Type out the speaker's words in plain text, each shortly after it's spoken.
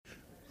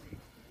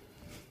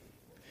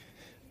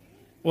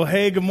Well,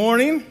 hey, good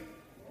morning.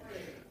 I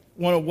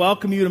want to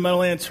welcome you to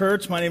Meadowland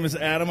Church. My name is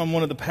Adam. I'm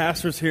one of the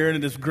pastors here, and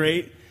it is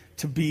great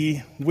to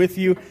be with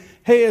you.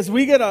 Hey, as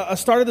we get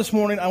started this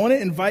morning, I want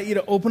to invite you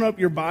to open up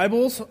your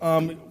Bibles.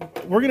 We're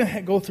going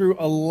to go through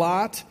a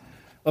lot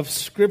of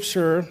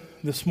Scripture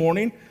this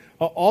morning.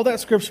 All that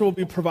Scripture will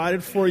be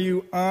provided for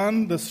you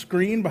on the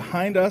screen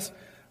behind us.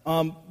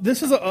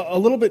 This is a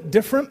little bit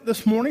different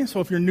this morning,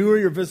 so if you're new or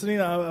you're visiting,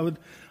 I would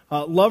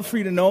love for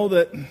you to know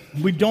that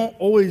we don't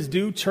always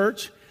do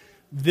church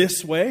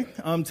this way.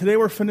 Today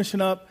we're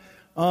finishing up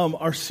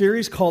our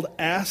series called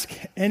Ask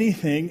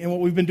Anything, and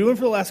what we've been doing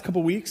for the last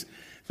couple weeks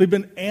is we've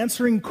been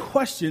answering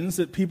questions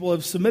that people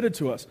have submitted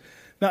to us.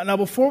 Now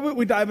before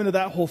we dive into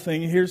that whole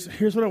thing,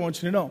 here's what I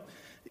want you to know.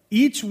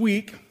 Each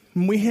week,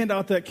 when we hand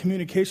out that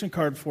communication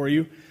card for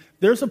you,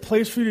 there's a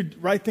place for you to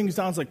write things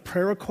down like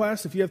prayer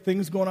requests. If you have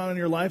things going on in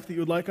your life that you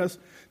would like us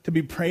to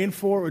be praying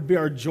for, it would be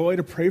our joy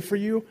to pray for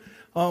you.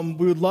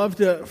 We would love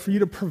for you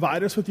to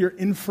provide us with your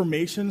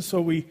information so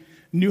we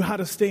knew how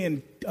to stay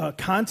in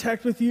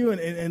contact with you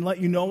and let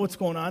you know what's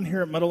going on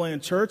here at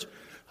Meadowland Church.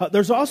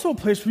 There's also a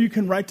place where you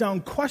can write down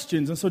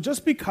questions. And so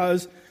just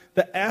because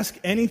the Ask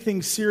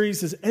Anything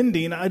series is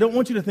ending, I don't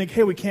want you to think,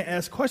 hey, we can't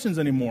ask questions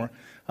anymore.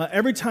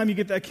 Every time you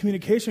get that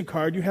communication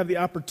card, you have the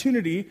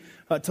opportunity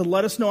to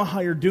let us know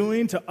how you're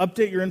doing, to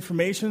update your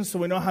information so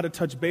we know how to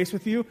touch base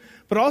with you,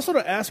 but also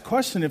to ask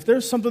questions. If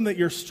there's something that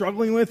you're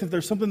struggling with, if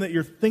there's something that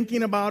you're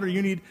thinking about, or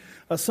you need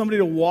somebody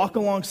to walk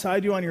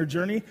alongside you on your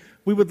journey,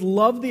 we would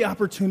love the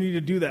opportunity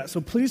to do that.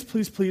 So please,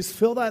 please, please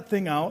fill that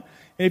thing out.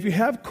 And if you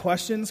have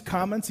questions,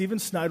 comments, even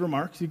snide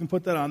remarks, you can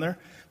put that on there,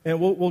 and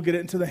we'll get it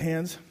into the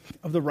hands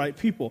of the right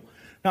people.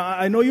 Now,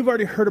 I know you've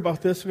already heard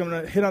about this. We're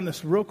going to hit on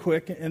this real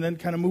quick and then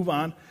kind of move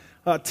on.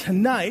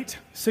 Tonight,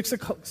 6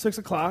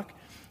 o'clock,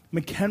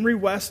 McHenry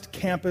West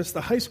Campus,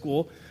 the high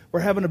school, we're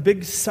having a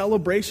big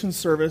celebration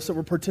service that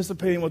we're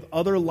participating with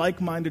other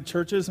like-minded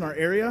churches in our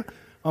area.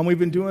 We've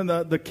been doing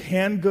the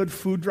canned good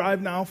food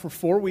drive now for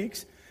 4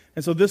 weeks.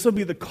 And so this will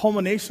be the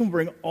culmination. We'll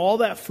bring all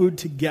that food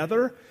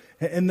together,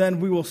 and then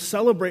we will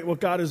celebrate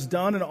what God has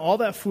done, and all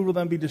that food will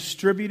then be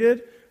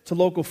distributed to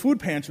local food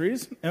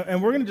pantries.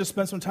 And we're going to just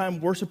spend some time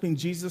worshiping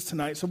Jesus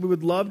tonight. So we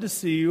would love to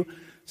see you,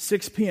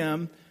 6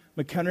 p.m.,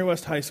 McHenry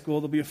West High School.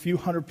 There'll be a few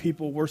hundred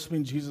people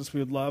worshiping Jesus. We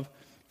would love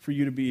for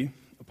you to be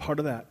a part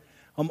of that.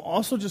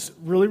 Also just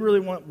really, really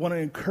want to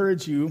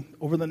encourage you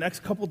over the next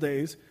couple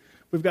days.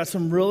 We've got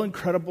some real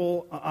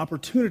incredible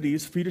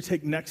opportunities for you to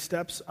take next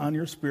steps on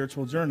your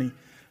spiritual journey.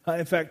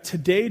 In fact,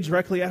 today,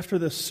 directly after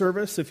this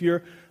service, if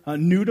you're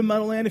new to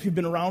Meadowland, if you've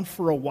been around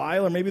for a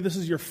while, or maybe this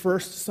is your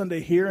first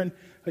Sunday here, and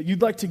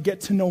you'd like to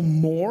get to know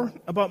more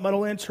about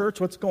Meadowland Church,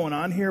 what's going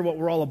on here, what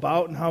we're all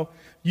about, and how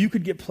you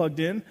could get plugged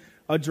in,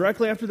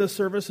 directly after this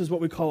service is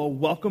what we call a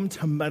Welcome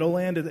to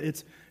Meadowland.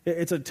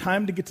 It's a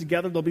time to get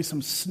together. There'll be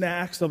some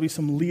snacks. There'll be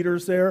some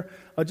leaders there.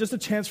 Just a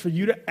chance for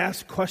you to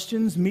ask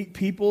questions, meet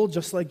people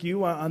just like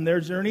you on their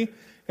journey,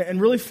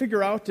 and really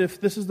figure out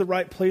if this is the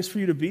right place for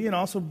you to be, and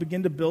also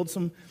begin to build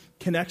some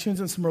connections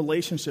and some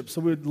relationships. So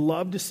we'd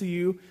love to see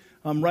you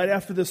right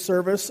after this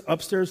service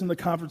upstairs in the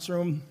conference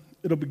room.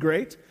 It'll be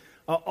great.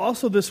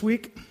 Also this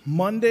week,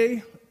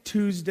 Monday,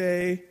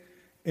 Tuesday,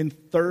 and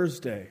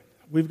Thursday,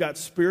 we've got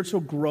spiritual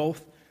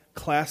growth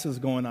classes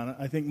going on.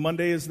 I think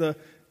Monday is the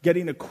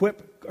Getting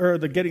Equipped, or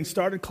the Getting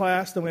Started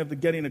class. Then we have the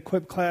Getting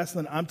Equipped class.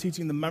 And then I'm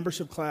teaching the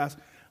membership class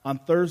on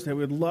Thursday.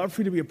 We'd love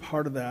for you to be a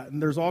part of that.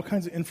 And there's all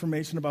kinds of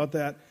information about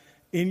that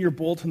in your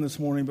bulletin this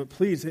morning. But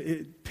please,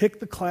 pick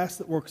the class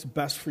that works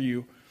best for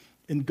you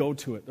and go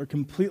to it. They're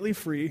completely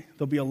free.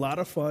 They'll be a lot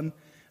of fun.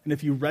 And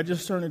if you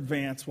register in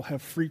advance, we'll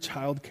have free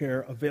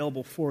childcare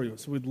available for you.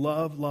 So we'd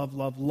love, love,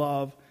 love,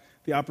 love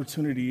the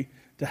opportunity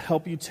to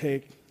help you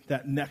take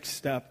that next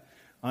step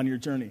on your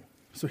journey.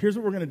 So here's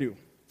what we're going to do.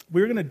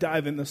 We're going to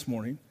dive in this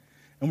morning,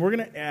 and we're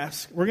going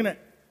to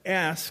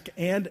ask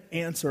and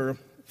answer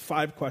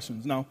 5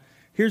 questions. Now,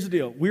 here's the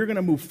deal. We're going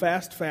to move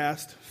fast,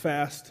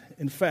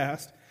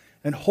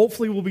 and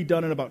hopefully we'll be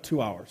done in about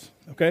 2 hours,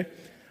 okay?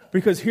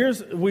 Because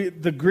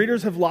the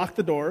greeters have locked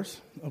the doors,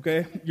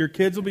 okay? Your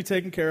kids will be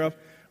taken care of.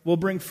 We'll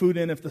bring food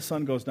in if the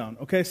sun goes down,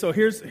 okay? So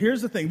here's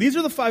the thing. These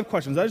are the 5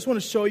 questions. I just want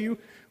to show you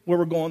where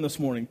we're going this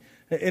morning.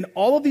 And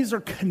all of these are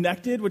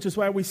connected, which is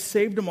why we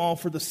saved them all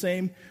for the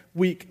same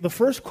week. The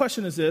first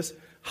question is this: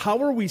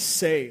 how are we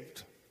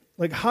saved?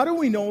 Like, how do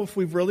we know if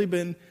we've really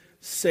been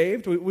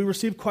saved? We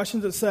received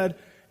questions that said,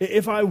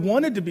 if I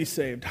wanted to be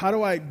saved, how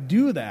do I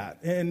do that?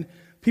 And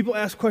people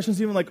ask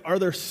questions even like, are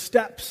there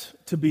steps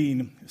to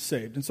being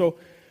saved? And so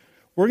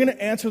we're going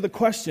to answer the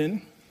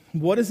question,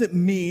 what does it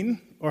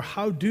mean, or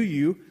how do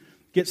you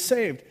get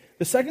saved?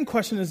 The second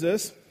question is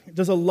this: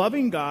 does a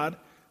loving God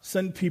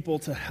send people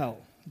to hell?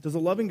 Does a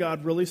loving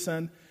God really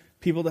send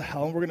people to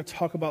hell? And we're going to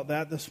talk about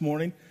that this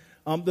morning.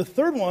 The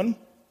third one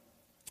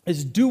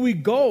is, do we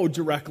go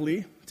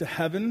directly to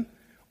heaven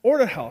or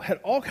to hell? Had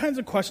all kinds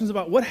of questions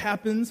about what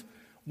happens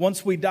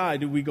once we die.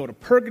 Do we go to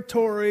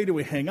purgatory? Do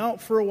we hang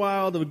out for a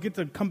while? Do we get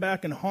to come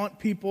back and haunt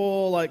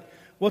people? Like,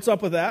 what's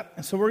up with that?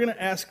 And so we're going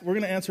to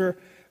answer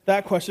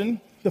that question.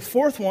 The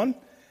fourth one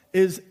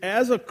is,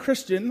 as a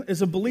Christian,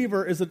 as a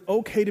believer, is it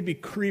okay to be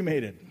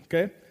cremated?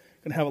 Okay?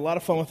 Going to have a lot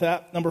of fun with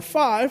that. Number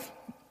 5,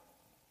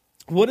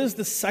 what is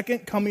the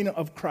second coming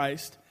of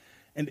Christ,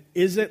 and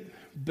is it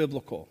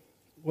biblical?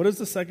 What is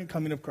the second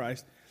coming of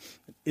Christ?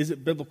 Is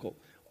it biblical?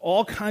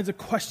 All kinds of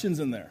questions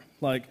in there,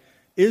 like,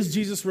 is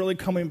Jesus really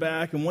coming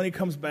back? And when he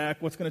comes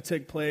back, what's going to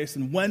take place?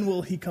 And when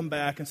will he come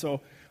back? And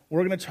so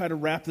we're going to try to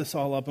wrap this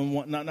all up and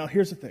whatnot. Now,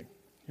 here's the thing.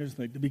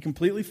 To be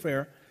completely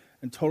fair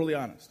and totally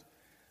honest,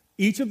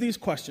 each of these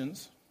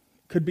questions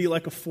could be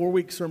like a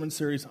 4-week sermon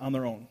series on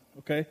their own,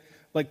 okay?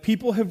 Like,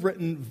 people have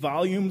written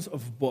volumes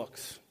of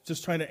books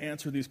just trying to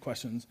answer these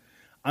questions.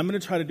 I'm going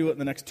to try to do it in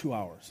the next 2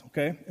 hours,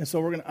 okay? And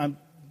so I'm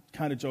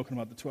kind of joking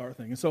about the 2-hour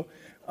thing. And so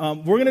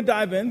we're going to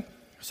dive in.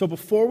 So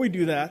before we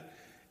do that,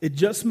 it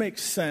just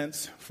makes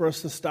sense for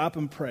us to stop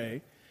and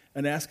pray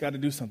and ask God to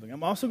do something.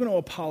 I'm also going to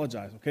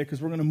apologize, okay,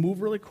 because we're going to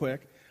move really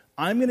quick.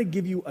 I'm going to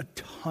give you a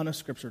ton of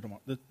scripture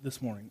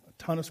this morning, a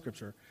ton of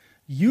scripture.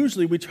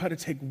 Usually we try to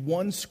take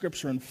one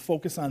scripture and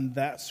focus on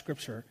that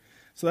scripture.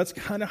 So that's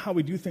kind of how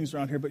we do things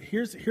around here. But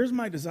here's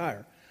my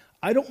desire.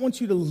 I don't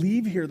want you to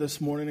leave here this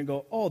morning and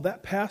go, oh,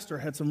 that pastor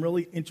had some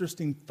really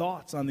interesting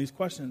thoughts on these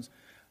questions.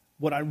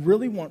 What I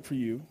really want for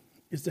you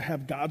is to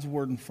have God's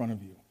word in front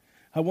of you.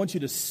 I want you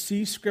to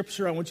see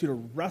Scripture. I want you to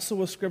wrestle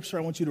with Scripture.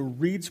 I want you to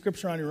read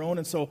Scripture on your own.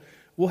 And so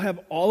we'll have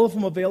all of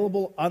them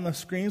available on the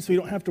screen so you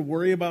don't have to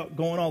worry about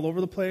going all over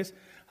the place.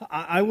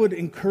 I would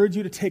encourage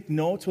you to take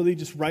notes, whether you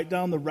just write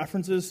down the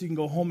references so you can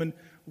go home and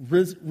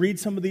read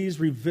some of these,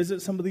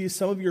 revisit some of these.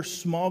 Some of your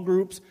small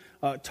groups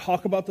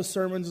talk about the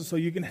sermons, and so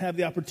you can have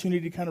the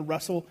opportunity to kind of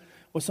wrestle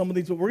with some of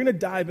these. But we're going to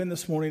dive in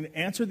this morning and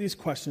answer these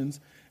questions.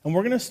 And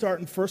we're going to start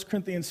in 1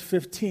 Corinthians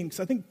 15, because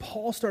I think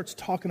Paul starts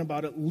talking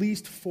about at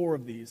least 4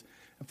 of these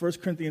in 1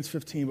 Corinthians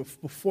 15.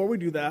 But before we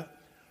do that,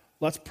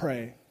 let's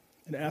pray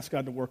and ask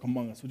God to work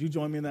among us. Would you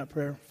join me in that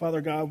prayer?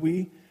 Father God,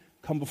 we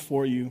come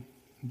before you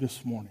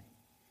this morning.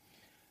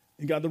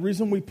 And God, the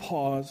reason we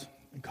pause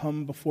and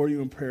come before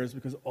you in prayer is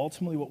because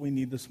ultimately what we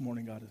need this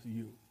morning, God, is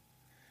you.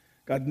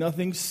 God,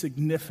 nothing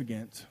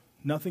significant,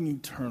 nothing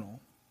eternal,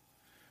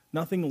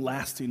 nothing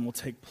lasting will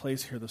take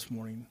place here this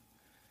morning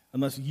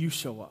unless you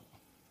show up,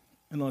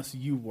 unless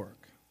you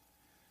work,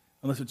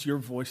 unless it's your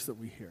voice that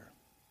we hear.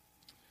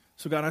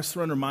 So God, I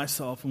surrender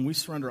myself and we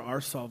surrender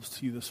ourselves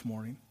to you this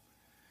morning.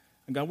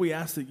 And God, we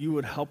ask that you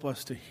would help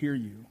us to hear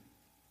you.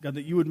 God,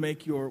 that you would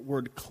make your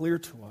word clear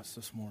to us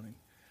this morning.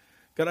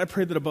 God, I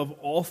pray that above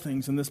all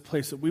things in this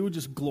place that we would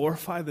just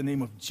glorify the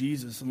name of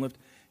Jesus and lift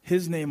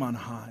his name on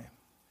high.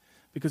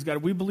 Because God,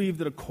 we believe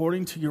that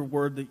according to your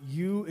word that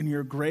you in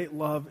your great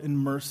love and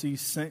mercy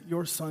sent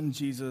your son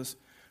Jesus,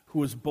 who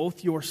was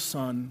both your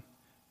son,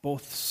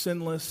 both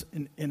sinless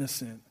and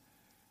innocent,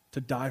 to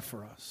die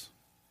for us,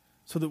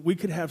 so that we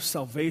could have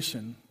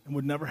salvation and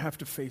would never have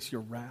to face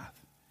your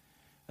wrath.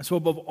 And so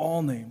above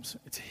all names,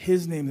 it's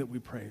his name that we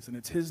praise, and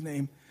it's his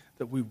name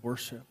that we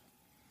worship.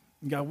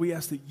 And God, we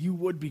ask that you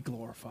would be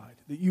glorified,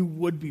 that you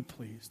would be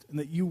pleased, and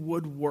that you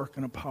would work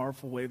in a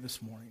powerful way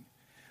this morning.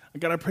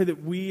 And God, I pray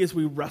that we, as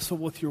we wrestle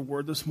with your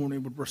word this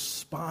morning, would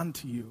respond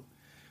to you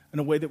in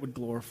a way that would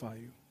glorify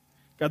you.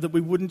 God, that we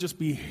wouldn't just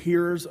be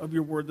hearers of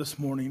your word this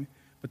morning,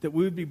 but that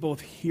we would be both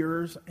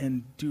hearers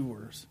and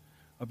doers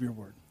of your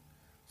word.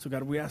 So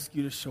God, we ask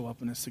you to show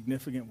up in a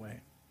significant way.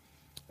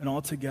 And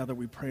all together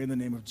we pray in the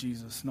name of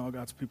Jesus. And all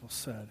God's people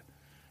said,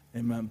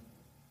 amen.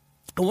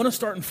 I want to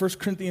start in 1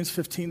 Corinthians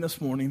 15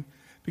 this morning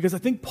because I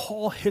think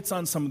Paul hits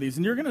on some of these.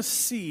 And you're going to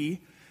see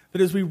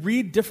that as we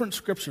read different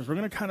scriptures, we're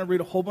going to kind of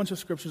read a whole bunch of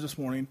scriptures this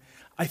morning.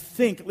 I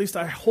think, at least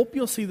I hope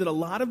you'll see that a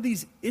lot of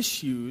these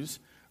issues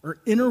are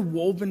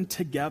interwoven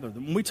together.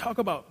 When we talk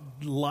about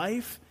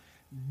life,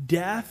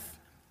 death,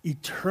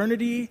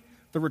 eternity,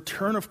 the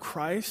return of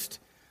Christ,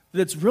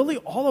 that it's really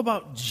all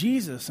about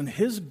Jesus and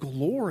his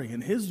glory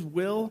and his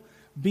will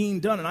being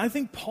done. And I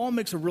think Paul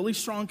makes a really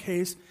strong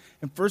case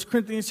in 1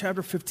 Corinthians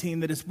chapter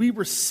 15 that as we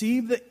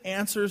receive the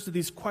answers to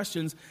these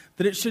questions,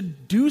 that it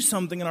should do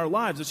something in our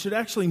lives. It should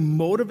actually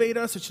motivate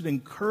us. It should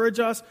encourage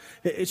us.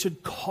 It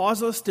should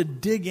cause us to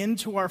dig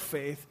into our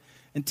faith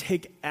and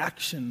take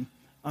action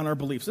on our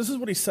beliefs. This is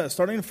what he says,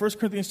 starting in 1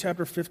 Corinthians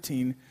chapter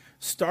 15,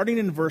 starting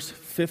in verse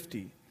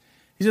 50.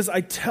 He says,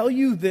 I tell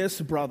you this,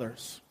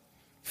 brothers,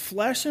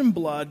 flesh and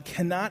blood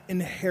cannot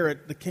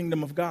inherit the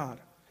kingdom of God,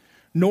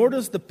 nor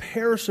does the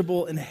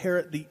perishable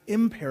inherit the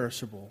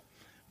imperishable.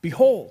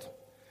 Behold,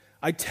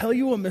 I tell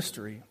you a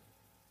mystery.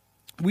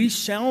 We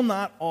shall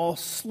not all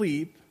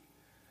sleep,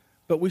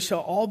 but we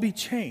shall all be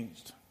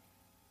changed.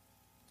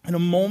 In a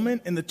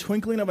moment, in the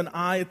twinkling of an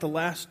eye at the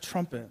last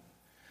trumpet.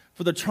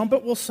 For the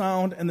trumpet will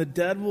sound, and the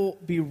dead will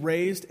be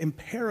raised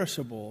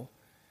imperishable,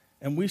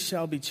 and we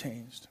shall be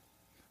changed.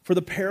 For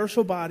the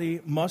perishable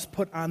body must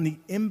put on the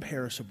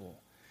imperishable,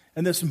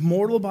 and this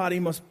mortal body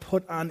must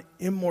put on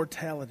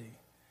immortality.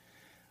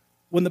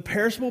 When the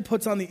perishable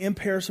puts on the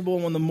imperishable,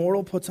 and when the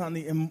mortal puts on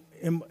the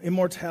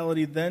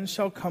immortality, then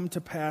shall come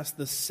to pass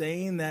the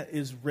saying that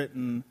is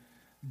written,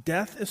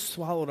 death is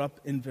swallowed up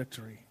in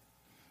victory.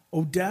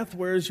 O death,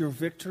 where is your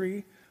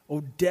victory? O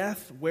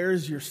death, where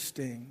is your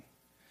sting?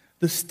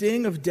 The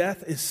sting of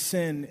death is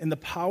sin, and the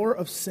power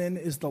of sin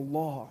is the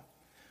law.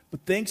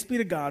 But thanks be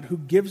to God who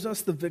gives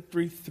us the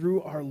victory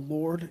through our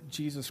Lord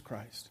Jesus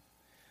Christ.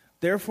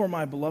 Therefore,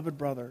 my beloved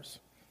brothers,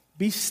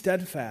 be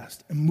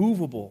steadfast,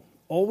 immovable,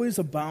 always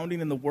abounding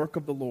in the work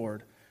of the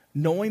Lord,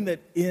 knowing that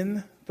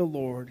in the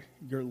Lord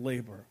your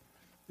labor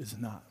is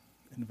not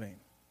in vain.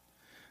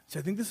 So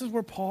I think this is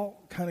where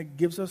Paul kind of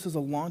gives us as a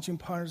launching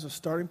point, as a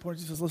starting point.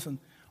 He says, listen,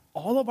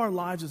 all of our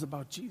lives is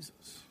about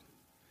Jesus.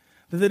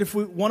 That if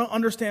we want to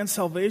understand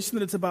salvation,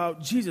 that it's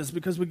about Jesus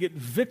because we get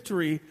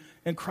victory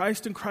in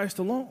Christ and Christ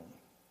alone.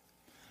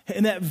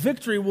 And that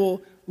victory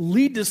will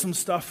lead to some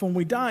stuff when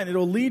we die, and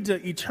it'll lead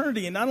to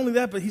eternity. And not only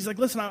that, but he's like,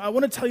 listen, I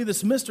want to tell you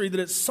this mystery that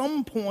at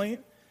some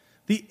point,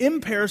 the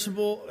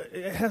imperishable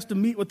has to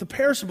meet with the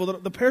perishable.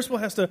 The perishable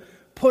has to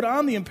put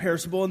on the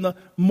imperishable, and the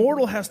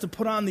mortal has to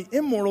put on the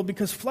immortal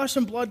because flesh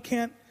and blood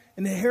can't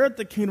inherit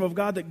the kingdom of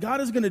God, that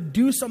God is going to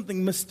do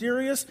something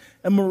mysterious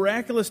and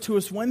miraculous to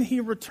us when he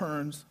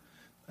returns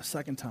a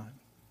second time.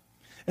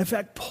 In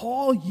fact,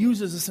 Paul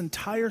uses this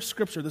entire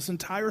scripture, this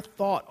entire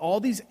thought, all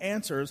these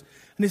answers,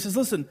 and he says,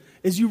 listen,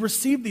 as you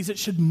receive these, it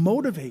should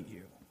motivate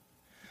you.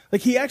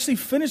 Like he actually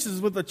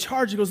finishes with a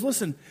charge. He goes,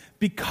 listen,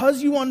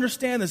 because you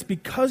understand this,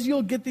 because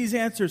you'll get these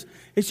answers,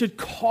 it should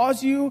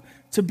cause you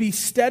to be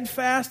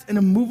steadfast and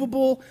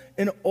immovable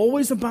and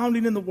always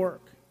abounding in the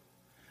work.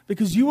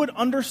 Because you would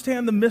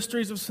understand the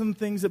mysteries of some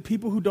things that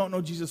people who don't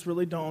know Jesus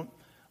really don't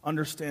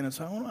understand. And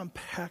so I want to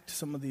unpack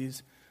some of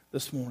these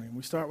this morning.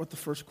 We start with the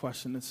first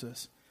question. It's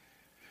this: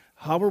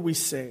 how are we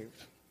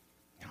saved?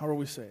 How are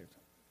we saved?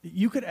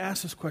 You could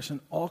ask this question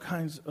all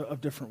kinds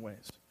of different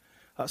ways.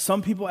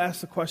 Some people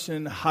ask the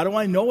question, how do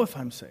I know if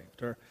I'm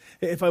saved? Or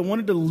if I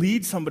wanted to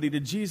lead somebody to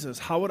Jesus,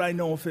 how would I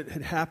know if it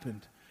had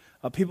happened?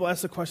 People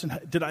ask the question,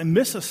 did I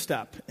miss a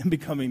step in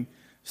becoming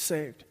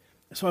saved?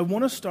 So I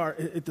want to start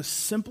at the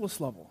simplest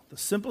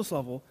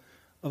level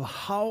of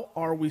how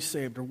are we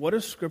saved, or what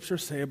does Scripture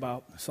say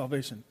about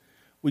salvation?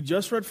 We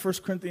just read 1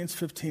 Corinthians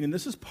 15, and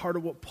this is part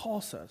of what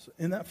Paul says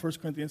in that 1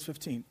 Corinthians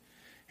 15.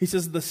 He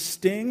says, the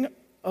sting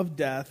of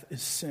death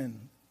is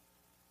sin,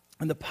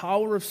 and the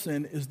power of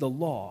sin is the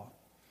law.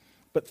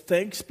 But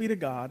thanks be to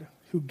God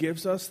who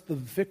gives us the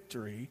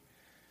victory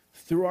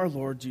through our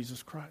Lord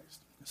Jesus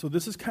Christ. So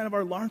this is kind of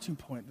our launching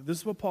point. This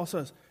is what Paul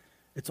says.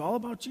 It's all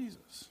about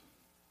Jesus.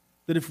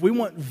 That if we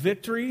want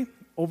victory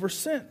over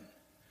sin,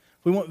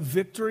 if we want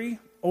victory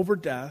over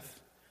death,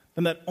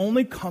 then that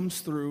only comes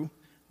through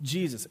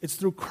Jesus. It's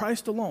through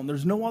Christ alone.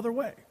 There's no other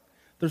way.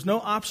 There's no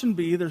option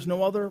B. There's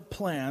no other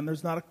plan.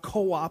 There's not a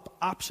co-op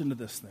option to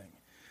this thing.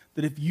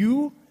 That if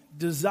you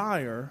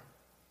desire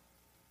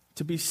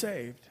to be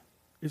saved,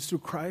 it's through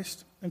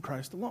Christ and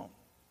Christ alone.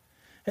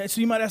 And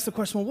so you might ask the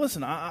question, well,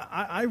 listen,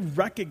 I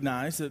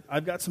recognize that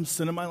I've got some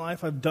sin in my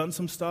life. I've done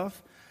some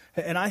stuff.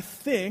 And I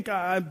think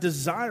I'm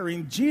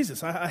desiring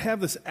Jesus. I have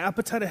this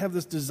appetite. I have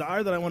this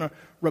desire that I want to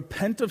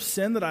repent of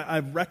sin, that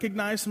I've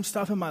recognized some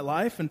stuff in my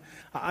life. And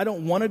I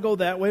don't want to go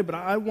that way, but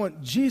I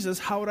want Jesus.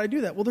 How would I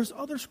do that? Well, there's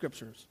other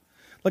scriptures.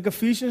 Like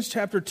Ephesians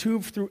chapter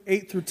 2 through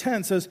 8 through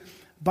 10 says,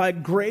 by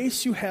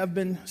grace you have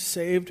been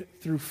saved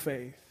through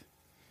faith.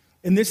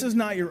 And this is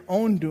not your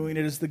own doing.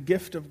 It is the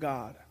gift of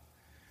God.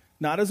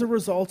 Not as a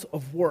result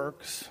of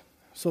works,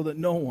 so that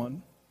no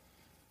one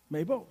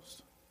may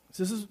boast.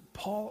 This is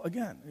Paul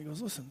again. He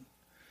goes, listen,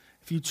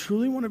 if you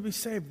truly want to be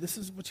saved, this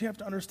is what you have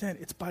to understand.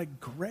 It's by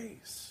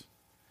grace.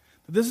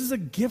 This is a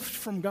gift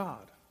from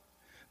God.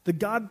 That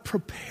God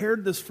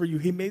prepared this for you.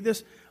 He made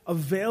this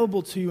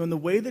available to you. And the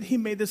way that he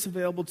made this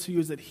available to you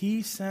is that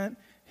he sent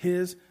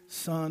his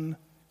son,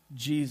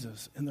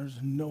 Jesus. And there's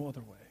no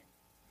other way.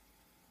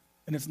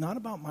 And it's not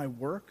about my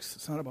works.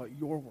 It's not about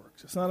your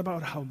works. It's not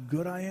about how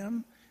good I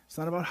am. It's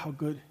not about how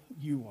good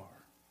you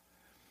are.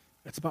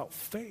 It's about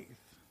faith.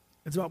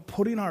 It's about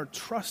putting our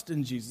trust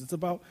in Jesus. It's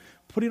about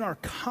putting our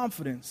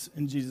confidence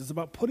in Jesus. It's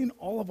about putting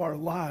all of our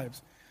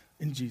lives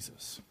in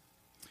Jesus.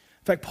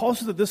 In fact, Paul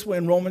says it this way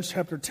in Romans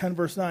chapter 10,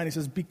 verse 9. He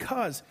says,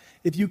 because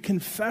if you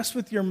confess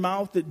with your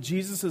mouth that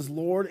Jesus is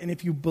Lord, and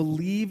if you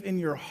believe in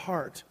your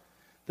heart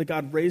that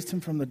God raised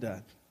him from the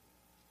dead,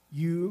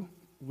 you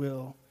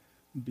will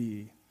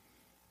be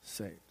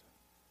saved.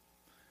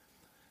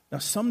 Now,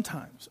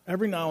 sometimes,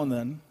 every now and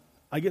then,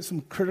 I get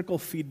some critical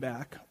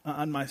feedback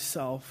on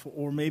myself,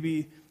 or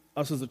maybe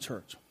us as a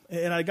church.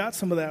 And I got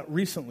some of that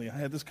recently. I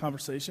had this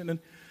conversation, and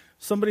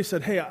somebody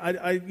said, hey,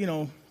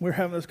 we're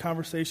having this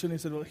conversation. He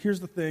said, well, here's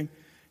the thing.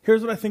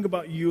 Here's what I think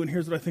about you, and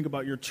here's what I think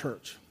about your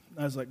church.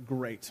 I was like,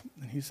 great.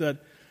 And he said,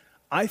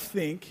 I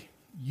think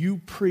you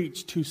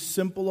preach too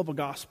simple of a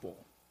gospel,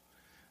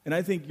 and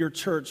I think your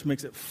church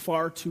makes it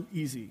far too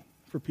easy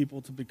for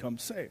people to become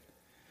saved.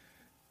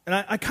 And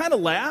I kind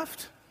of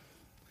laughed,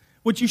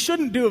 which you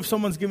shouldn't do if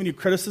someone's giving you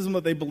criticism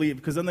that they believe,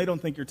 because then they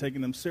don't think you're taking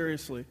them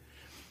seriously.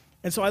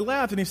 And so I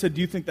laughed, and he said,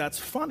 do you think that's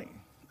funny?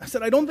 I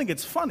said, I don't think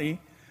it's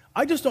funny.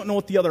 I just don't know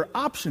what the other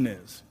option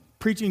is.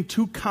 Preaching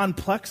too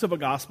complex of a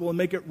gospel and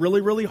make it really,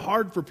 really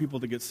hard for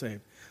people to get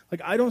saved. Like,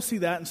 I don't see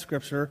that in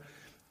Scripture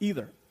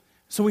either.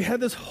 So we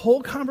had this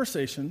whole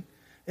conversation,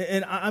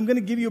 And I'm going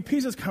to give you a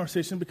piece of this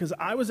conversation because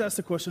I was asked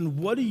the question,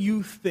 what do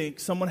you think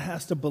someone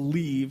has to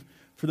believe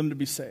for them to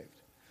be saved?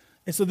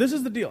 And so this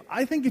is the deal.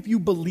 I think if you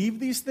believe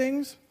these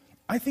things,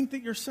 I think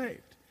that you're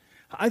saved.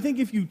 I think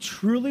if you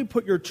truly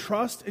put your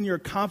trust and your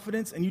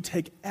confidence and you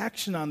take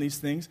action on these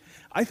things,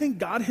 I think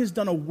God has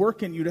done a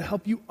work in you to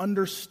help you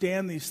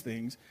understand these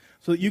things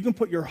so that you can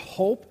put your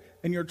hope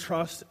and your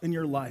trust in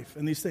your life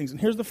in these things.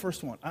 And here's the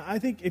first one. I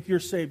think if you're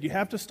saved, you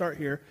have to start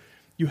here.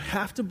 You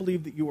have to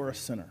believe that you are a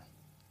sinner.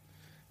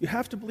 You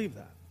have to believe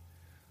that.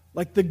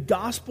 Like the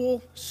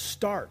gospel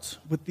starts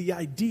with the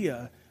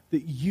idea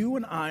that you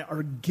and I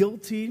are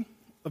guilty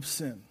of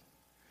sin.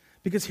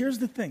 Because here's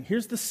the thing,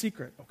 here's the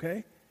secret,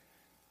 okay?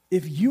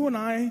 If you and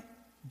I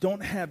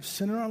don't have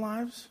sin in our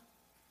lives,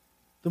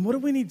 then what do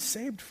we need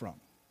saved from?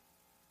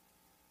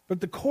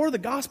 But the core of the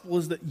gospel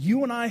is that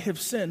you and I have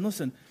sinned.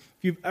 Listen,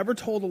 if you've ever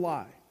told a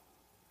lie,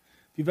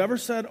 if you've ever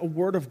said a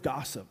word of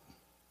gossip,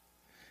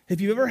 if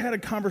you've ever had a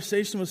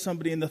conversation with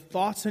somebody and the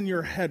thoughts in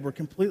your head were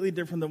completely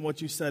different than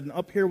what you said, and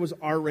up here was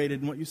R-rated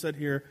and what you said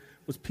here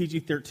was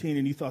PG-13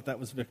 and you thought that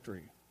was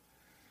victory,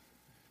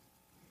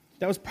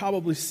 that was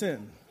probably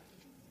sin.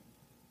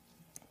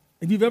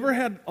 If you've ever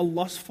had a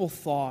lustful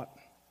thought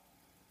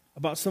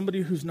about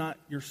somebody who's not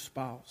your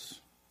spouse,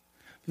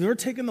 if you've ever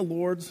taken the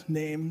Lord's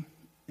name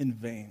in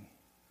vain,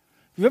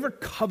 if you've ever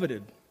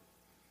coveted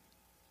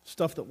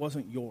stuff that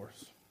wasn't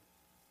yours,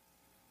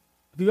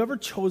 if you've ever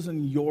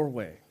chosen your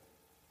way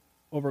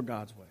over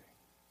God's way,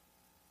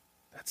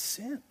 that's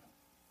sin.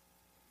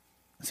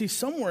 See,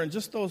 somewhere in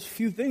just those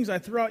few things I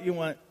threw out, you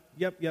went,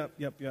 yep.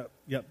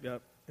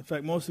 In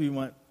fact, most of you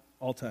went,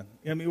 all 10.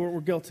 I mean,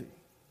 we're guilty.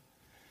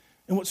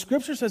 And what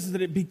Scripture says is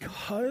that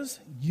because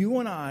you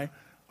and I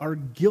are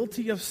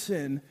guilty of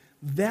sin,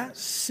 that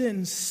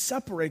sin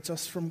separates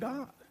us from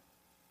God.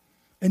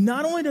 And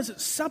not only does it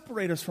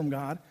separate us from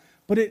God,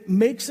 but it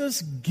makes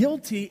us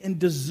guilty and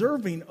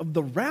deserving of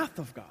the wrath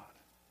of God.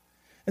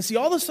 And see,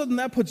 all of a sudden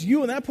that puts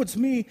you and that puts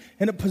me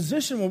in a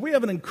position where we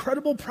have an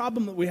incredible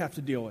problem that we have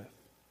to deal with.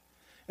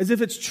 As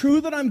if it's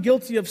true that I'm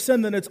guilty of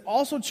sin, then it's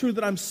also true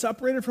that I'm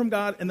separated from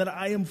God and that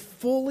I am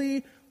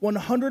fully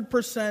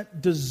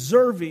 100%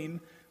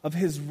 deserving of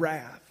his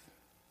wrath.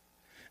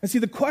 And see,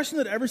 the question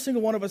that every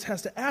single one of us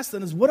has to ask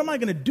then is, what am I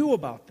going to do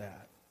about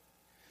that?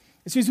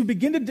 And see, as we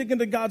begin to dig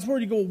into God's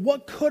word, you go, well,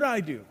 what could I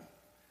do?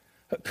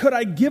 Could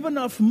I give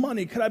enough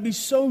money? Could I be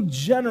so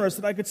generous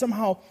that I could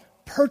somehow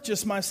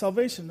purchase my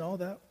salvation? No,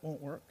 that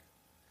won't work.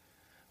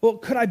 Well,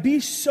 could I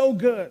be so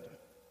good?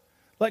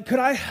 Like, could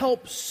I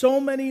help so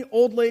many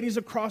old ladies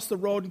across the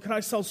road? And could I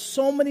sell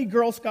so many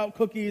Girl Scout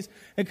cookies?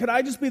 And could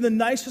I just be the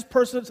nicest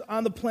person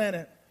on the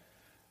planet?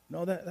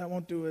 No, that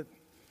won't do it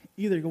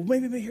either. You go,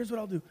 maybe here's what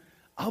I'll do.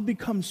 I'll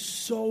become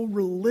so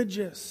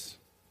religious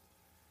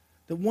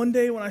that one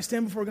day when I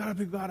stand before God, I'll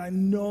be, God, I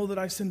know that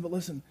I sinned, but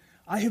listen,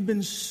 I have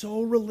been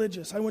so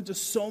religious. I went to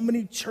so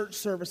many church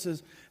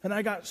services, and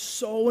I got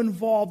so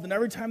involved, and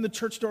every time the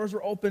church doors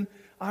were open,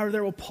 I was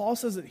there. Well, Paul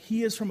says that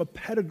he is from a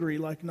pedigree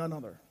like none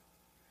other.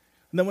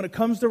 And then when it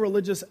comes to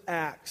religious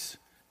acts,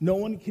 no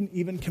one can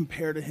even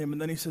compare to him.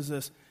 And then he says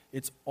this,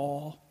 it's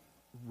all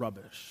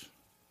rubbish.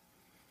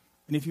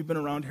 And if you've been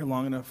around here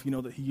long enough, you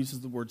know that he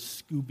uses the word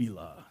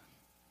scubula.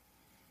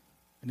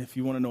 And if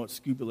you want to know what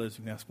scubula is,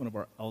 you can ask one of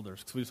our elders,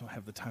 because we just don't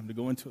have the time to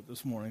go into it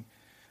this morning.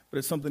 But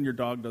it's something your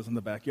dog does in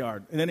the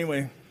backyard. And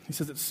anyway, he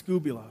says it's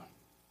scubula.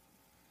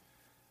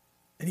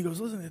 And he goes,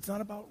 listen, it's not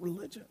about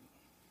religion.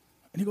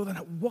 And he goes, then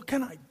what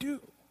can I do?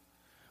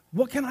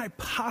 What can I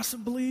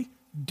possibly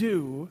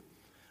do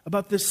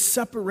about this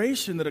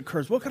separation that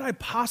occurs? What could I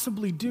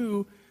possibly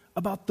do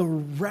about the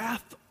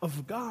wrath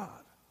of God?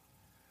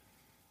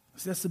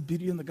 See, that's the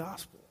beauty in the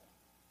gospel.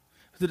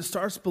 That it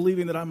starts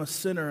believing that I'm a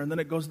sinner, and then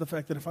it goes to the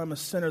fact that if I'm a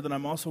sinner, then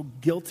I'm also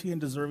guilty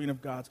and deserving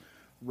of God's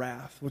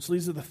wrath, which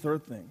leads to the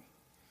third thing.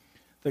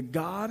 That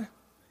God,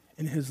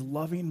 in his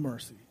loving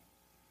mercy,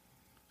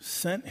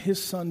 sent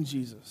his son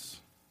Jesus,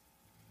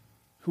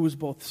 who was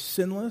both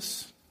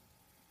sinless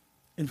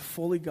and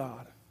fully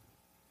God,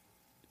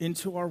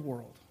 into our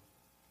world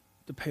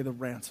to pay the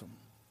ransom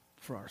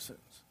for our sins.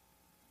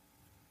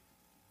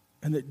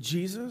 And that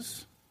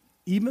Jesus,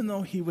 even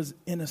though he was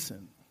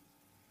innocent,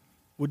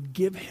 would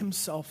give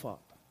himself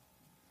up,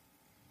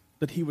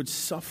 that he would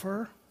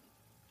suffer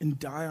and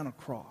die on a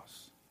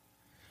cross.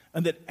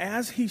 And that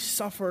as he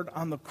suffered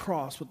on the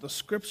cross, what the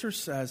scripture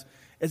says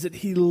is that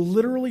he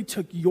literally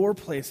took your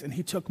place and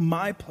he took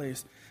my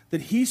place,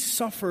 that he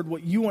suffered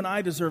what you and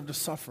I deserve to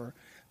suffer,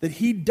 that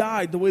he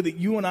died the way that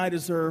you and I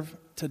deserve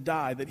to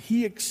die, that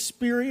he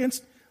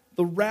experienced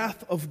the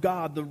wrath of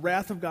God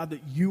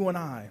that you and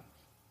I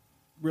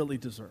really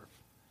deserve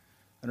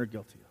and are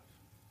guilty of.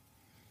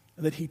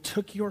 And that he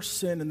took your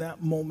sin in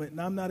that moment,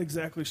 and I'm not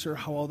exactly sure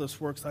how all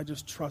this works. I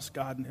just trust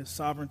God and his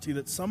sovereignty,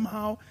 that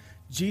somehow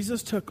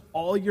Jesus took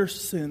all your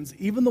sins,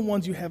 even the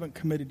ones you haven't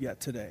committed yet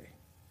today,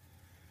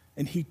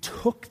 and he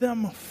took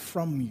them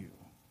from you.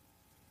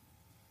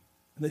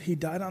 And that he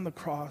died on the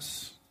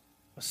cross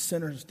a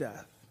sinner's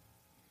death.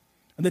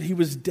 And that he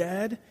was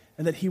dead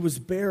and that he was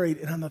buried,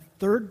 and on the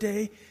third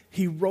day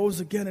he rose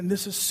again. And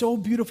this is so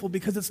beautiful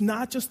because it's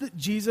not just that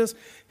Jesus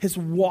has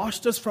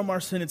washed us from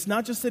our sin. It's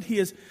not just that he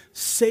has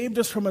saved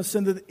us from our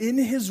sin, that in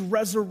his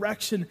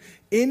resurrection,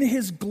 in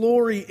his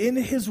glory, in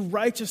his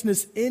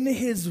righteousness, in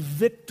his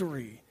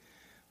victory,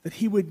 that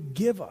he would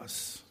give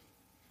us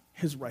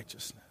his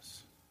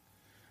righteousness.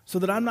 So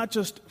that I'm not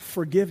just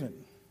forgiven,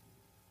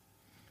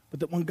 but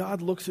that when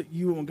God looks at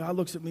you and when God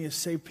looks at me as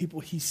saved people,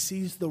 he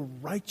sees the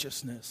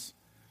righteousness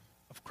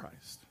of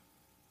Christ.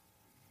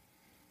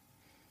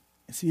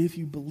 And see, if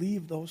you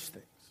believe those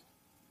things,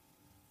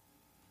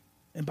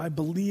 and by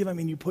believe I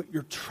mean you put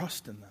your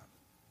trust in them,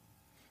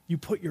 you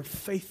put your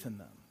faith in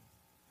them,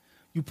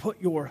 you put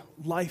your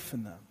life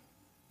in them,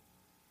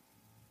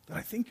 then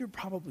I think you're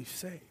probably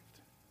saved.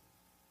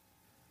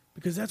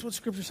 Because that's what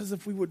Scripture says.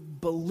 If we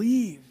would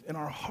believe in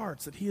our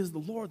hearts that he is the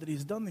Lord, that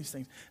he's done these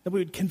things, that we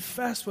would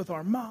confess with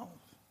our mouth.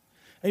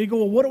 And you go,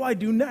 well, what do I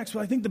do next?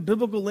 Well, I think the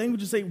biblical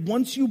language is say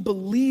once you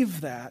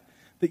believe that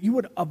you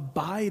would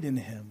abide in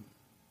him,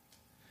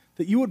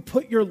 that you would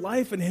put your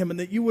life in him, and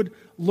that you would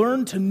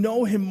learn to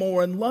know him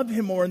more and love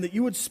him more, and that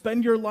you would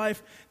spend your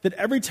life, that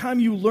every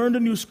time you learned a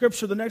new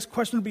Scripture, the next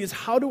question would be is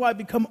how do I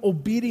become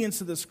obedient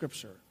to this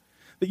Scripture?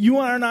 That you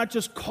are not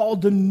just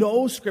called to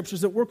know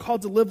Scriptures, that we're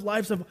called to live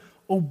lives of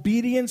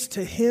obedience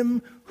to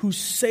him who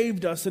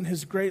saved us in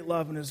his great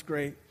love and his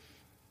great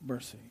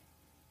mercy.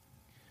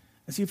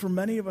 And see, for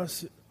many of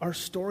us, our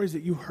stories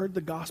that you heard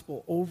the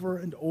gospel over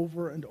and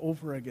over and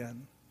over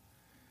again.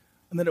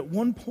 And then at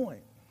one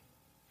point,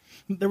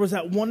 there was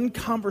that one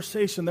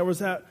conversation, there was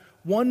that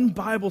one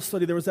Bible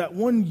study, there was that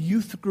one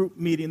youth group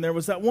meeting, there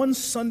was that one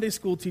Sunday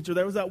school teacher,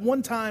 there was that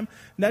one time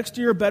next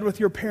to your bed with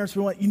your parents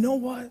who went, you know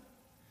what?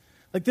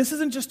 Like, this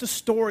isn't just a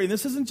story,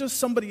 this isn't just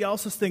somebody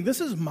else's thing,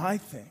 this is my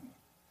thing.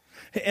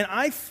 And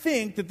I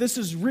think that this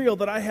is real,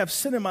 that I have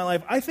sin in my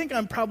life. I think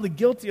I'm probably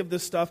guilty of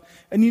this stuff.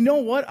 And you know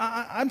what?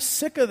 I'm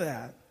sick of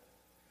that.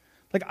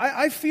 Like,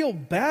 I feel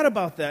bad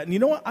about that. And you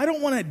know what? I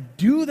don't want to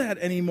do that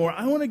anymore.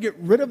 I want to get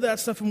rid of that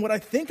stuff. And what I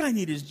think I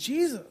need is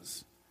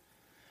Jesus.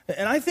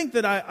 And I think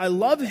that I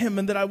love him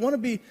and that I want to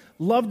be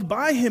loved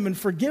by him and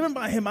forgiven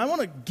by him. I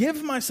want to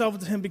give myself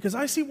to him because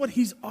I see what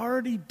he's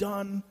already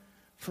done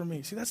for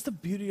me. See, that's the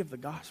beauty of the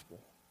gospel.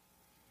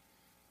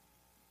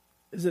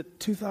 Is that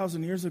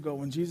 2,000 years ago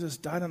when Jesus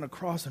died on a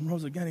cross and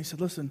rose again, he said,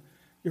 listen,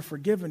 you're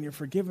forgiven, you're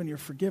forgiven, you're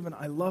forgiven.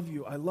 I love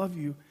you, I love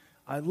you,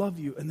 I love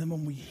you. And then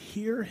when we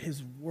hear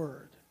his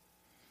word,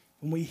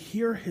 when we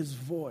hear his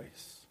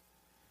voice,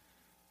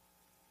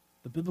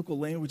 the biblical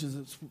language is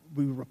that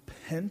we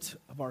repent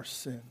of our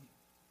sin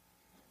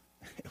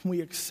and we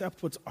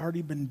accept what's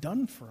already been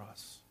done for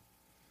us.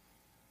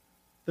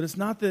 That it's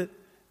not that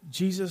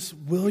Jesus,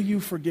 will you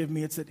forgive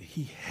me? It's that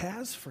he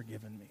has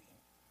forgiven me.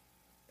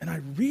 And I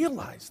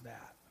realize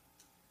that.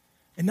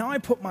 And now I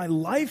put my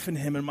life in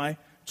him and my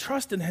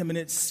trust in him.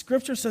 And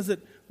Scripture says that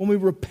when we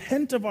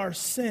repent of our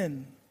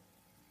sin,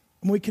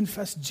 when we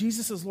confess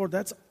Jesus as Lord,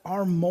 that's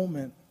our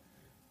moment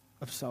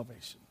of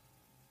salvation.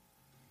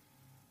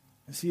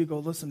 And so you go,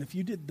 listen, if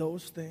you did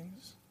those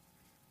things,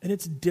 and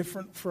it's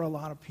different for a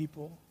lot of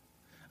people.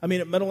 I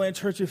mean, at Meadowland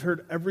Church, you've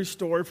heard every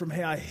story from,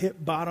 hey, I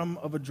hit bottom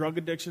of a drug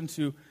addiction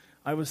to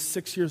I was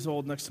 6 years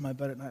old next to my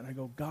bed at night. And I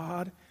go,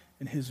 God,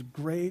 in his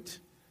great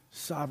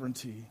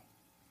sovereignty,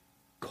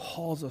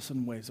 calls us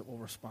in ways that will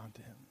respond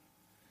to him.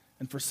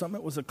 And for some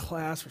it was a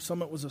class, for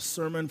some it was a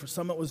sermon, for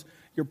some it was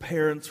your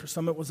parents, for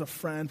some it was a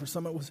friend, for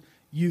some it was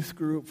youth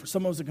group, for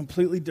some it was a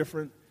completely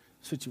different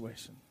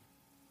situation.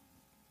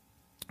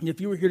 And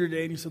if you were here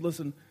today and you said,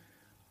 listen,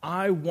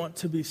 I want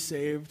to be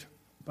saved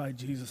by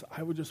Jesus,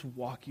 I would just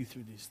walk you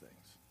through these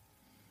things.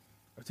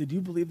 I'd say, do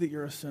you believe that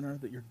you're a sinner,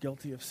 that you're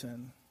guilty of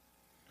sin?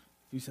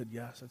 If you said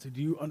yes, I'd say,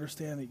 do you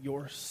understand that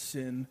your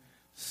sin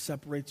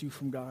separates you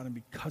from God, and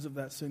because of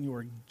that sin, you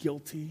are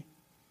guilty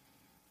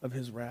of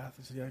his wrath?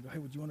 I said, yeah. I go, hey,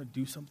 would you want to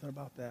do something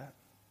about that?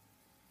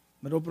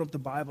 I'd open up the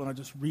Bible and I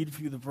just read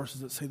for you the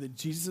verses that say that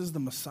Jesus is the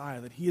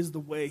Messiah, that he is the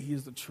way, he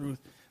is the truth,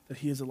 that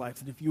he is the life.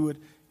 That if you would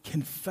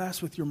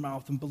confess with your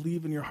mouth and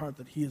believe in your heart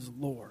that he is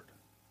Lord,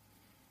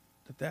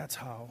 that's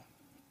how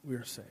we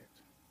are saved.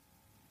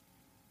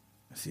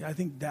 See, I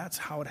think that's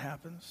how it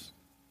happens.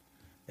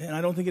 And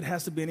I don't think it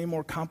has to be any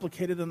more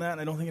complicated than that.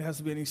 And I don't think it has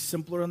to be any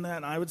simpler than that.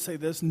 And I would say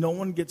this, no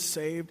one gets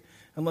saved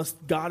unless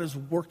God is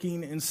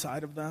working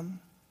inside of them.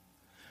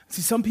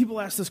 See, some people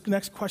ask this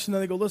next question,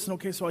 then they go, listen,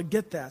 okay, so I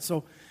get that.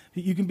 So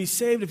you can be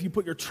saved if you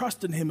put your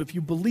trust in him, if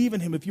you believe in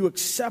him, if you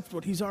accept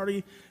what he's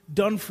already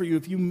done for you,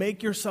 if you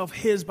make yourself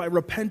his by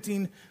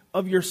repenting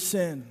of your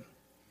sin.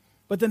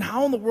 But then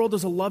how in the world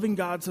does a loving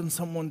God send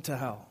someone to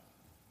hell?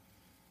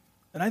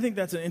 And I think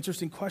that's an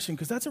interesting question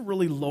because that's a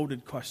really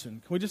loaded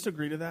question. Can we just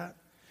agree to that?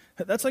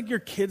 That's like your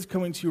kids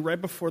coming to you right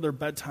before their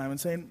bedtime and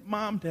saying,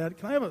 Mom, Dad,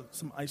 can I have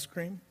some ice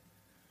cream?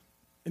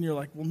 And you're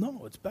like, well,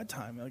 no, it's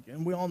bedtime. Like,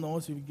 and we all know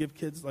if you give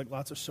kids like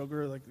lots of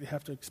sugar, like they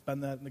have to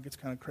expend that and it gets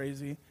kind of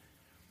crazy.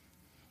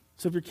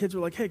 So if your kids are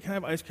like, hey, can I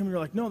have ice cream? And you're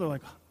like, no. They're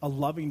like, a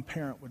loving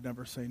parent would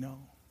never say no.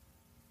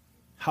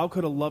 How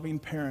could a loving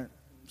parent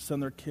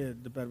send their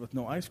kid to bed with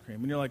no ice cream.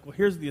 And you're like, well,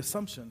 here's the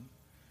assumption,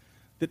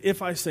 that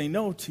if I say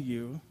no to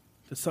you,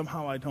 that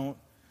somehow I don't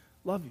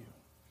love you.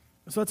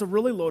 And so that's a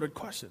really loaded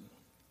question.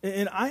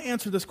 And I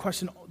answer this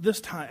question this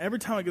time. Every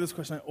time I get this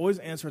question, I always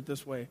answer it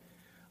this way.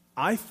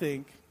 I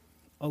think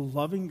a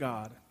loving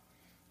God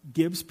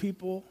gives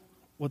people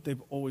what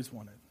they've always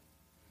wanted.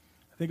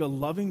 I think a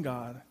loving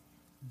God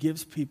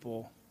gives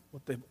people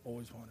what they've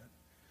always wanted.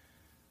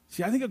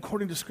 See, I think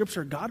according to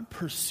Scripture, God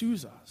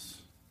pursues us.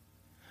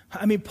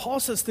 I mean, Paul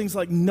says things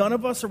like, none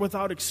of us are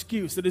without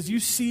excuse. That as you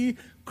see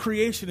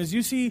creation, as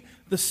you see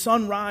the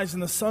sun rise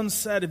and the sun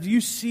set, if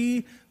you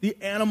see the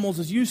animals,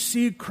 as you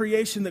see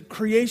creation, that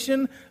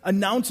creation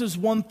announces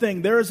one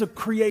thing: there is a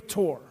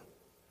creator.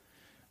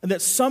 And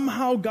that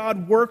somehow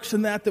God works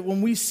in that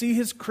when we see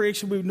his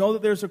creation, we know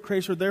that there's a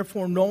creator,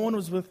 therefore no one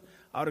was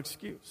without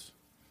excuse.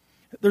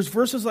 There's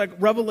verses like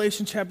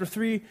Revelation chapter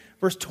 3,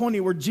 verse 20,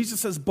 where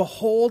Jesus says,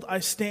 behold, I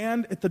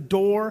stand at the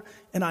door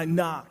and I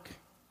knock.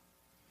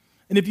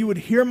 And if you would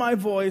hear my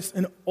voice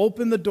and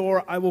open the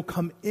door, I will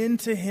come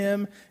into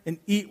him and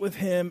eat with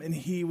him and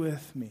he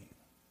with me.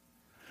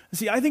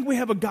 See, I think we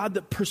have a God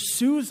that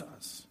pursues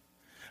us.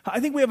 I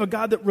think we have a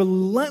God that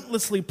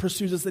relentlessly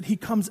pursues us, that he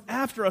comes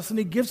after us and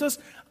he gives us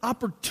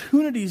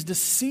opportunities to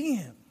see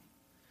him.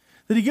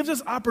 That he gives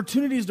us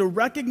opportunities to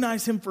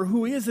recognize him for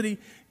who he is, that he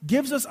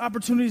gives us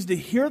opportunities to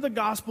hear the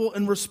gospel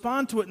and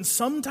respond to it. And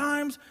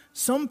sometimes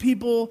some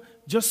people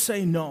just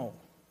say no.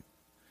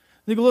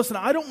 They go, listen,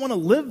 I don't want to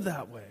live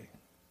that way.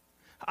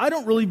 I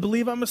don't really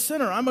believe I'm a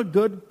sinner. I'm a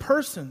good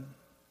person.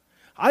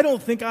 I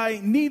don't think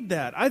I need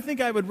that. I think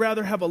I would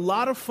rather have a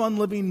lot of fun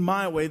living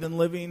my way than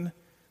living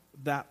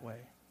that way.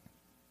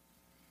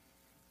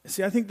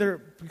 See, I think there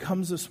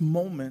becomes this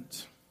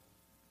moment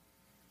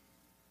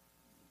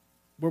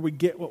where we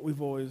get what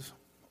we've always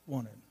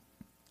wanted.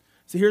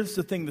 See, here's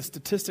the thing. The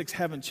statistics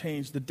haven't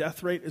changed. The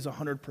death rate is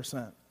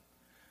 100%.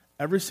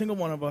 Every single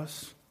one of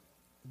us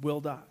will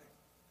die.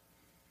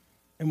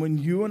 And when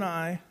you and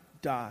I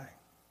die,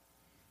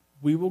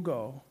 we will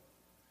go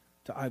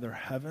to either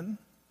heaven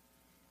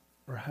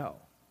or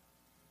hell.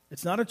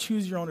 It's not a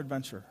choose your own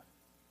adventure.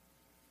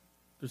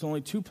 There's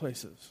only two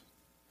places,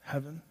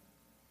 heaven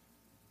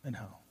and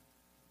hell.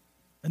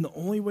 And the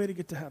only way to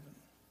get to heaven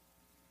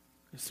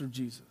is through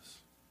Jesus.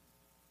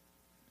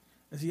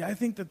 And see, I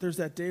think that there's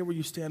that day where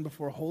you stand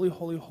before a holy,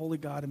 holy, holy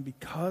God, and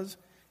because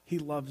he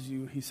loves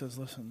you, he says,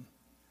 listen,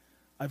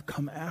 I've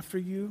come after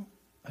you,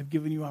 I've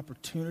given you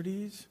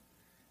opportunities,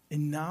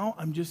 and now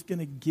I'm just going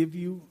to give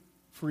you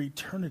for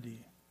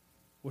eternity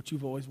what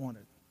you've always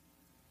wanted.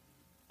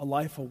 A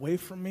life away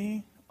from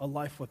me, a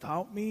life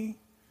without me,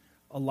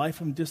 a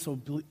life of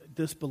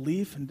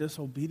disbelief and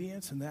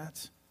disobedience, and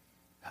that's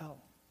hell.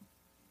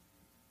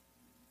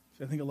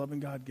 See, I think a loving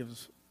God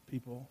gives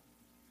people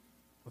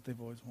what they've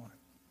always wanted.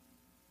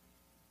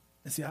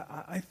 And see,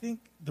 I think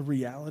the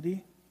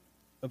reality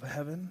of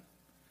heaven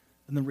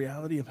and the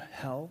reality of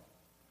hell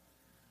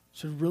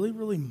should really,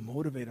 really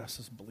motivate us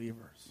as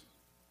believers.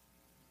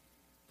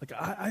 Like,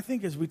 I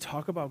think as we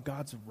talk about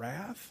God's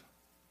wrath,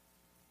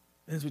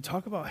 and as we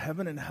talk about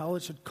heaven and hell,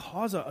 it should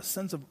cause a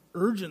sense of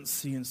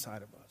urgency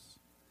inside of us.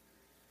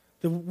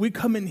 That we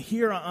come in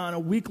here on a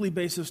weekly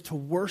basis to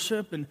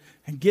worship and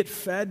get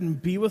fed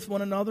and be with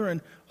one another,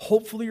 and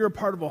hopefully you're a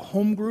part of a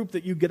home group,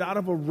 that you get out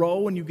of a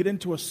row and you get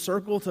into a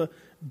circle to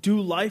do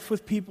life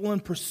with people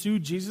and pursue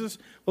Jesus.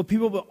 But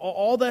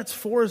all that's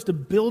for is to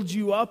build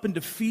you up and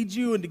to feed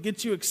you and to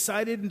get you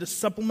excited and to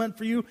supplement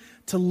for you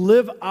to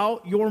live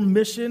out your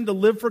mission, to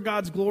live for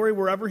God's glory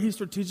wherever he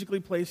strategically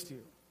placed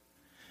you.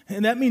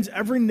 And that means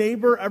every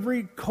neighbor,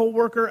 every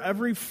coworker,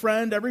 every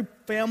friend, every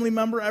family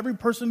member, every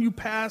person you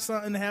pass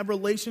and have a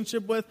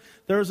relationship with,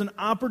 there's an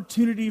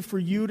opportunity for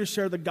you to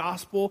share the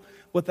gospel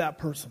with that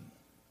person.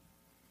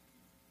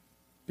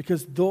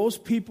 Because those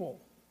people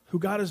who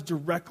God has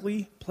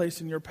directly placed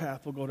in your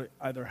path will go to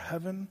either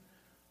heaven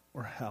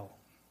or hell.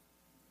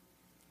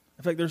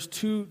 In fact, there's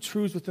two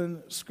truths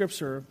within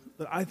Scripture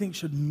that I think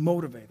should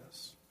motivate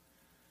us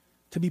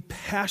to be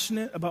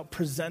passionate about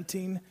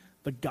presenting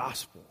the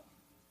gospel.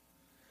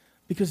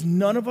 Because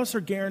none of us are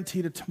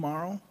guaranteed a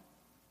tomorrow,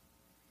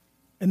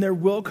 and there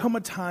will come a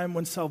time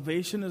when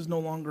salvation is no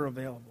longer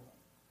available.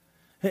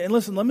 Hey, and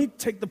listen, let me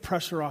take the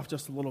pressure off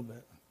just a little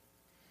bit.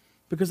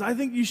 Because I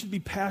think you should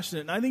be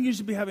passionate, and I think you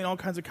should be having all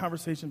kinds of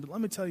conversations, but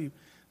let me tell you,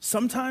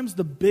 sometimes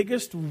the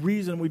biggest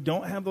reason we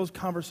don't have those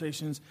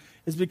conversations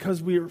is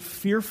because we are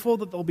fearful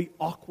that they'll be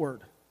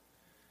awkward,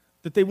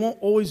 that they won't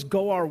always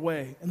go our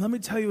way. And let me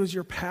tell you, as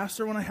your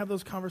pastor, when I have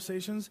those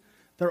conversations,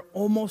 they're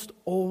almost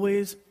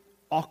always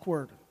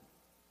awkward.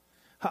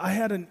 I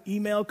had an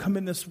email come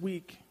in this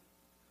week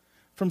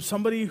from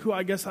somebody who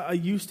I guess I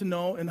used to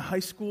know in high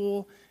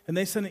school, and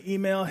they sent an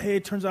email, hey,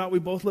 it turns out we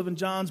both live in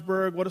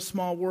Johnsburg, what a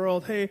small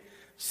world. Hey,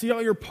 see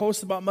all your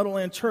posts about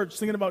Meadowland Church,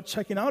 thinking about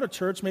checking out a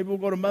church, maybe we'll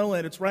go to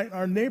Meadowland, it's right in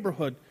our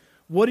neighborhood.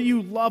 What do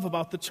you love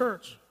about the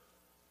church?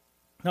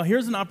 Now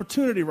here's an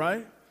opportunity,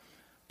 right?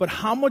 but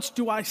how much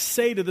do I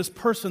say to this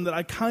person that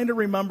I kind of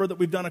remember that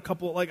we've done a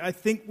couple, like I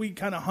think we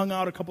kind of hung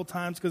out a couple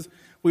times because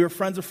we were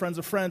friends of friends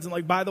of friends, and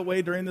like, by the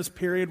way, during this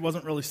period,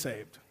 wasn't really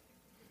saved.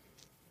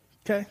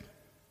 Okay?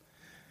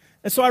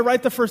 And so I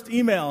write the first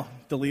email,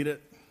 delete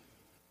it.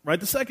 Write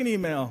the second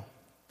email,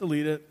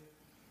 delete it.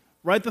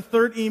 Write the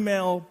third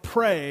email,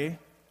 pray,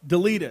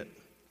 delete it.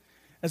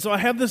 And so I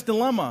have this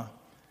dilemma.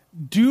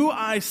 Do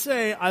I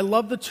say, I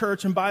love the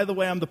church, and by the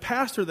way, I'm the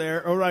pastor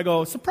there, or do I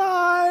go,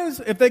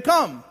 surprise, if they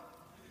come?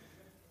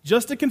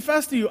 Just to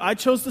confess to you, I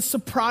chose the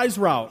surprise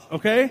route,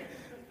 okay?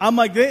 I'm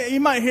like, you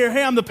might hear,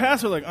 hey, I'm the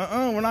pastor. Like,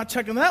 we're not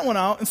checking that one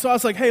out. And so I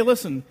was like, hey,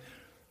 listen,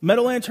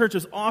 Meadowland Church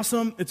is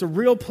awesome. It's a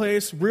real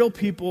place, real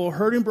people,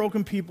 hurting,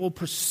 broken people,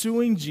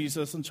 pursuing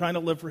Jesus and trying to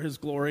live for his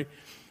glory.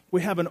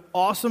 We have an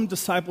awesome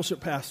discipleship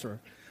pastor.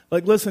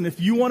 Like, listen,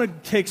 if you want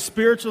to take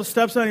spiritual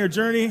steps on your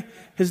journey,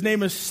 his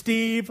name is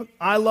Steve.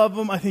 I love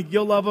him. I think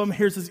you'll love him.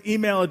 Here's his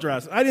email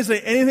address. I didn't say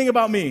anything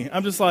about me.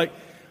 I'm just like,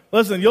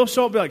 listen, you'll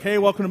show up and be like, hey,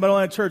 welcome to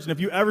Meadowland Church. And if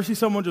you ever see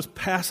someone just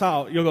pass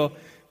out, you'll go,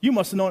 you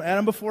must have known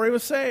Adam before he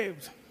was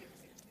saved.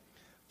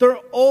 They're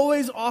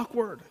always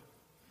awkward.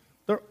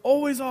 They're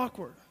always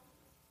awkward.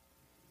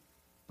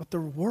 But they're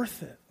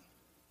worth it.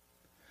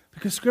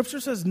 Because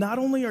Scripture says not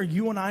only are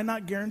you and I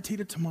not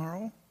guaranteed a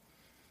tomorrow,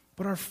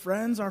 but our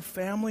friends, our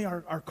family,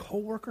 our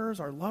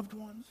coworkers, our loved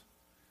ones,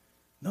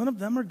 none of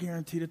them are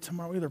guaranteed a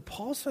tomorrow either.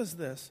 Paul says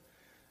this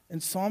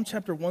in Psalm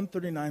chapter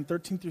 139,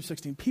 13 through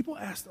 16. People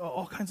ask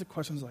all kinds of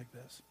questions like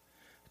this.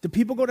 Do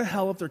people go to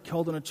hell if they're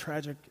killed in a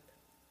tragic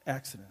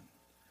accident?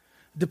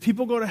 Do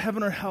people go to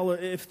heaven or hell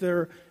if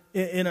they're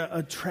in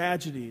a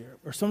tragedy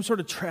or some sort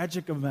of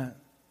tragic event?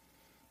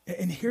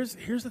 And here's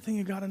the thing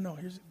you got to know.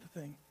 Here's the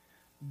thing.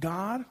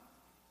 God,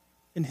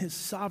 in his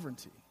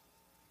sovereignty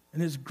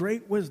and his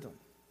great wisdom,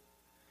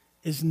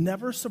 is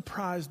never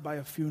surprised by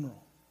a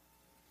funeral.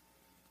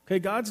 Okay,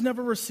 God's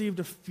never received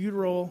a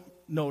funeral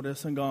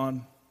notice and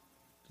gone,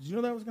 did you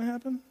know that was going to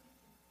happen?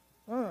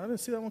 Oh, I didn't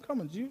see that one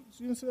coming. You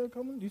didn't see that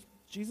coming?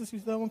 Jesus, you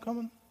see that one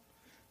coming?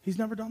 He's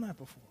never done that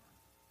before.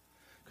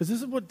 Because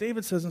this is what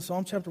David says in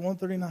Psalm chapter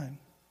 139.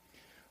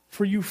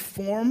 For you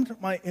formed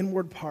my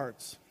inward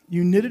parts.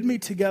 You knitted me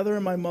together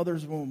in my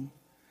mother's womb.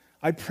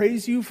 I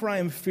praise you, for I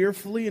am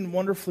fearfully and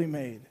wonderfully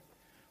made.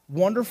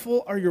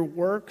 Wonderful are your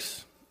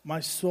works. My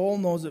soul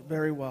knows it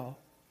very well.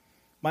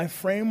 My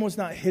frame was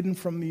not hidden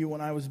from you when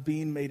I was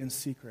being made in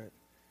secret,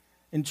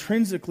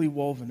 intrinsically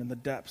woven in the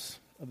depths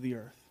of the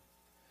earth.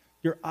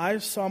 Your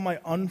eyes saw my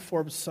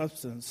unformed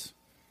substance.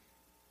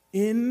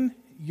 In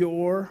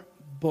your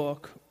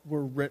book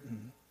were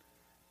written,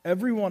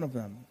 every one of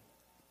them,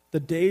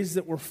 the days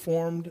that were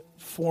formed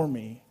for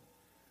me,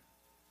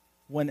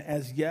 when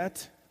as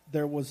yet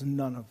there was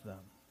none of them.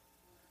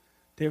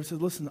 David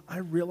said, listen, I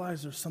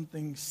realize there's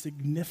something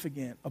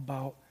significant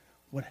about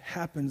what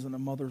happens in a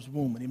mother's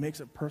womb, and he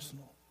makes it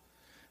personal.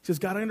 He says,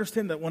 God, I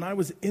understand that when I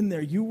was in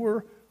there, you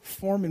were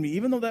forming me.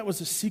 Even though that was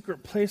a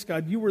secret place,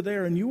 God, you were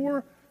there, and you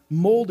were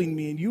molding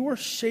me, and you were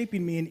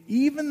shaping me, and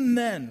even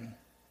then,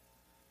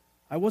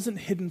 I wasn't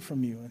hidden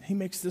from you. And he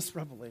makes this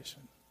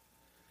revelation.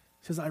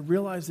 He says, I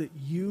realize that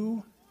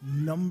you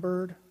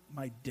numbered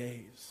my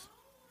days.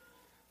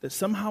 That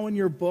somehow in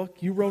your book,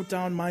 you wrote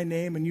down my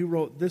name, and you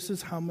wrote, this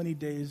is how many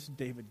days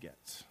David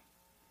gets.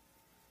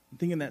 I'm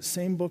thinking that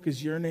same book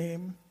is your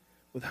name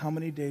with how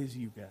many days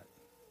you get.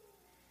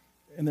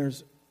 And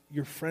there's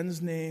your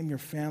friend's name, your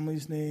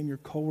family's name, your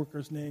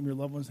coworker's name, your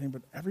loved one's name,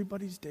 but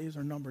everybody's days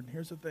are numbered. And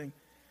here's the thing,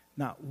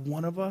 not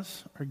one of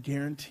us are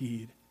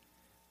guaranteed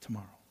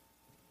tomorrow.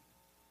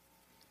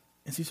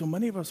 And see, so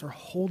many of us are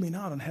holding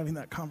out on having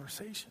that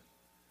conversation.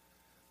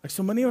 Like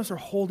so many of us are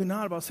holding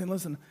out about saying,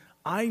 listen,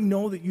 I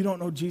know that you don't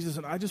know Jesus,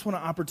 and I just want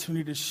an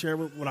opportunity to share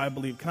what I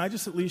believe. Can I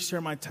just at least share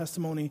my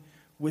testimony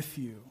with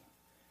you?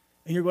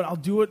 And you're going, I'll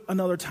do it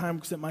another time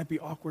because it might be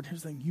awkward.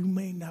 Here's the thing, you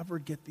may never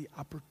get the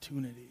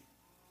opportunity.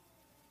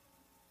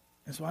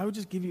 And so I would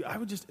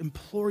just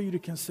implore you to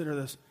consider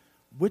this.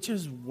 Which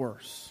is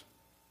worse?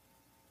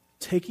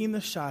 Taking the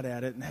shot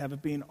at it and have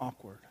it being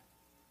awkward,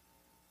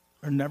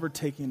 or never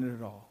taking it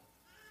at all,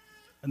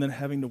 and then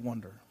having to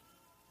wonder,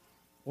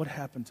 what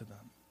happened to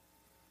them?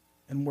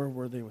 And where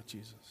were they with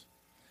Jesus?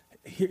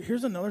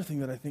 Here's another thing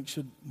that I think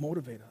should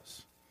motivate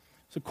us.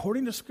 So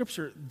according to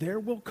Scripture, there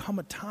will come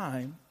a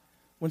time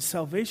when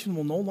salvation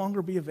will no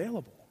longer be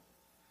available.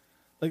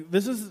 Like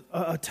this is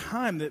a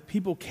time that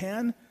people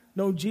can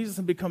know Jesus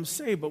and become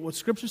saved, but what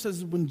Scripture says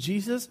is when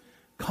Jesus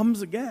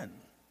comes again,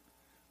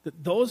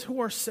 that those who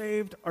are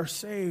saved,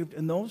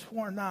 and those who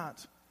are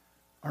not,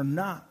 are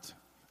not.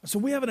 So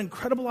we have an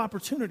incredible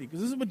opportunity, because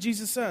this is what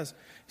Jesus says.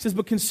 He says,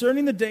 but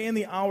concerning the day and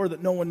the hour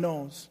that no one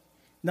knows,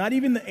 not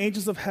even the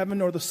angels of heaven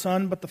nor the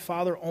Son, but the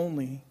Father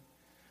only.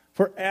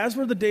 For as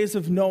were the days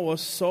of Noah,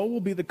 so will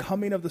be the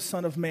coming of the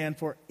Son of Man.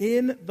 For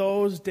in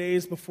those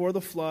days before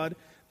the flood,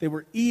 they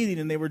were eating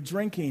and they were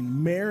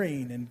drinking,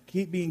 marrying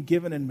and being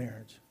given in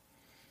marriage,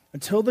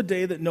 until the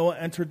day that Noah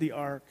entered the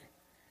ark.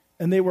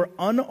 And they were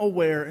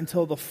unaware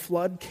until the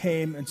flood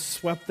came and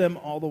swept them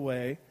all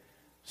away.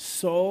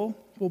 So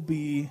will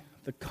be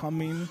the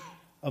coming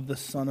of the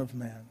Son of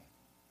Man.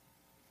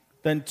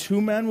 Then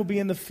 2 men will be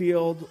in the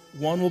field,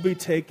 one will be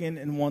taken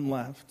and one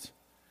left.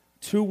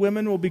 2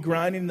 women will be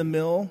grinding in the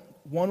mill,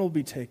 one will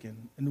be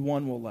taken and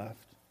one will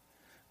left.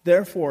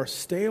 Therefore,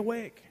 stay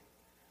awake,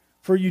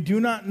 for you do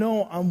not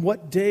know on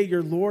what day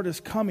your Lord is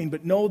coming,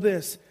 but know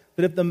this,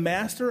 that if the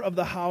master of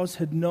the house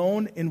had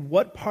known in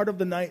what part of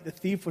the night the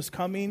thief was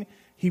coming,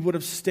 he would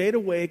have stayed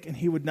awake and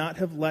he would not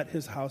have let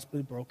his house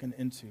be broken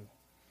into.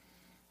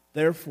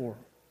 Therefore,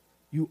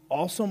 you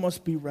also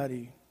must be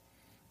ready,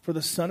 for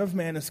the Son of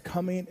Man is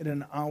coming at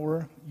an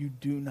hour you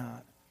do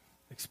not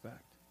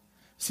expect.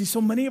 See, so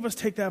many of us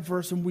take that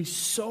verse and we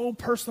so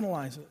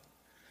personalize it.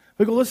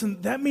 We go,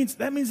 listen, that means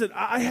that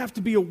I have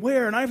to be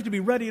aware and I have to be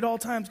ready at all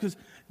times because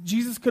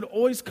Jesus could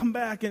always come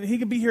back and he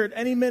could be here at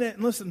any minute.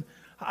 And listen,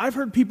 I've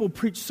heard people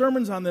preach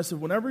sermons on this,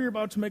 and whenever you're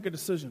about to make a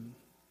decision,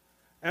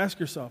 ask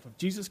yourself, if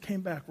Jesus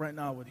came back right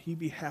now, would he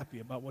be happy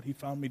about what he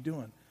found me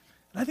doing?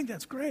 And I think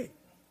that's great.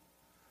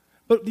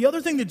 But the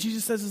other thing that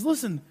Jesus says is,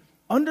 listen,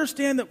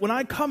 understand that when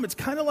I come, it's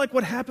kind of like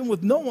what happened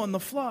with Noah in the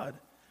flood.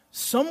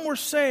 Some were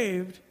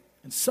saved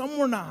and some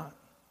were not.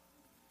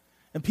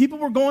 And people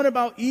were going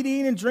about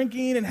eating and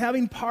drinking and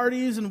having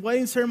parties and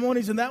wedding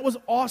ceremonies, and that was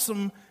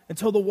awesome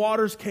until the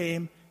waters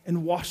came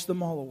and washed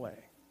them all away.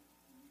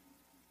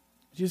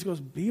 Jesus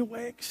goes, be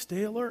awake,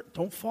 stay alert,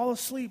 don't fall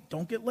asleep,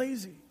 don't get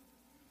lazy.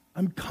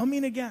 I'm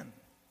coming again.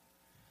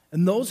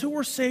 And those who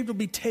were saved will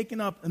be taken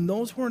up, and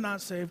those who are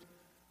not saved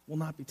will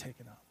not be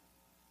taken up.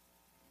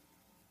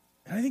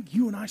 And I think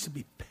you and I should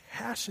be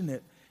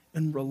passionate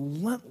and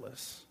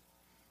relentless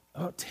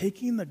about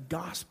taking the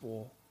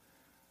gospel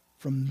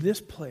from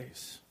this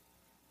place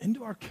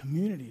into our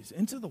communities,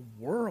 into the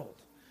world,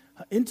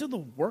 into the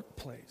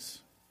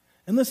workplace.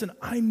 And listen,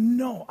 I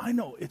know,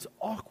 it's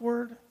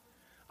awkward.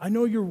 I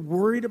know you're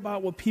worried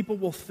about what people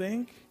will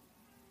think.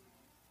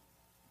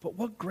 But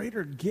what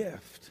greater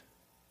gift,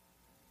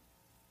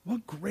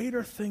 what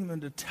greater thing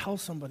than to tell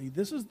somebody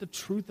this is the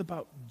truth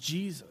about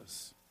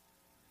Jesus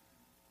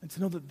and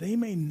to know that they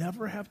may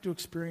never have to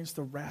experience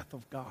the wrath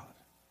of God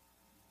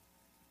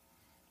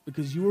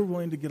because you were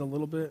willing to get a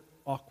little bit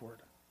awkward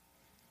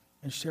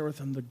and share with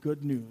them the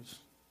good news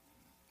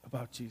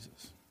about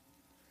Jesus.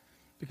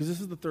 Because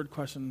this is the third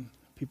question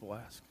people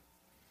ask.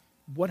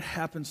 What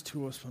happens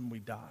to us when we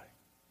die?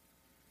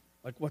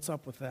 Like, what's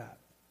up with that?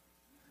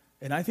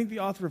 And I think the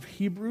author of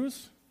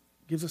Hebrews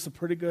gives us a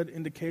pretty good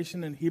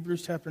indication in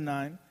Hebrews chapter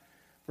 9,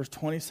 verse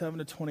 27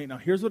 to 28. Now,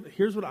 here's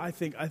what I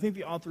think. I think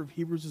the author of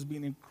Hebrews is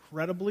being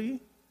incredibly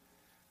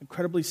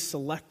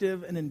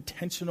selective and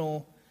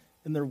intentional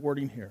in their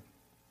wording here.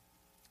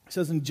 It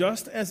says, and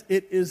just as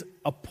it is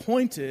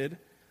appointed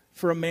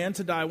for a man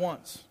to die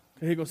once.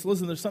 Okay, he goes, so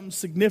listen, there's something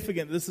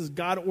significant. This is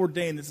God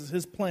ordained. This is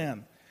his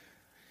plan.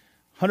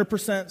 100%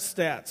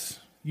 stats,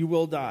 you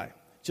will die.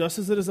 Just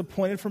as it is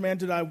appointed for man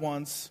to die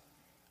once,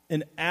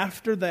 and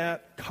after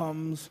that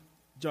comes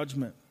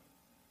judgment.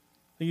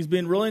 I think he's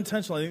being really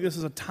intentional. I think this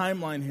is a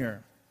timeline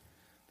here.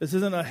 This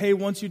isn't a, hey,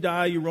 once you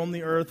die, you roam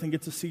the earth and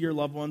get to see your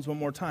loved ones one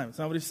more time. It's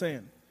not what he's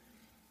saying.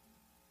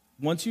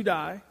 Once you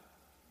die,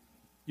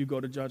 you go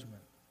to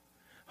judgment.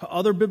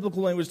 Other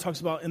biblical language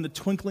talks about in the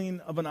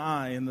twinkling of an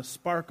eye, in the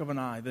spark of an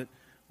eye, that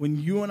when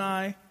you and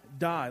I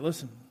die,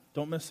 listen,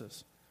 don't miss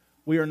this.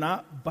 We are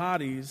not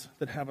bodies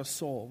that have a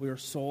soul. We are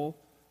soul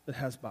that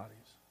has bodies.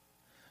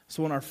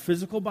 So when our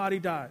physical body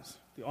dies,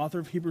 the author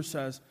of Hebrews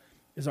says,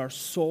 is our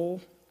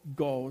soul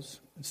goes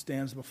and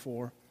stands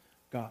before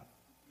God.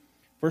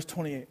 Verse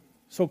 28,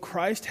 so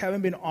Christ,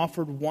 having been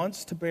offered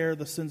once to bear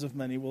the sins of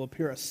many, will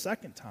appear a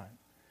second time,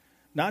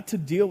 not to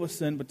deal with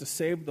sin, but to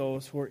save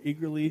those who are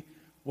eagerly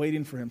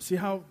waiting for him. See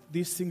how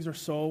these things are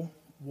so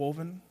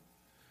woven?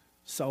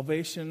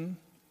 Salvation,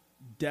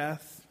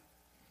 death,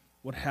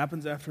 what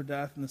happens after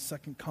death, and the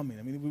second coming.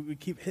 I mean, we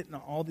keep hitting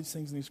all these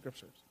things in these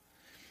scriptures.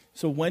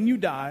 So when you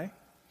die,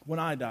 when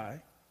I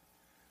die,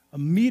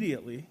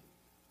 immediately,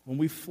 when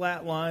we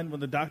flatline, when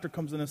the doctor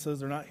comes in and says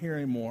they're not here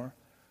anymore,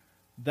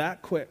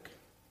 that quick,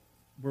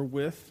 we're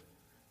with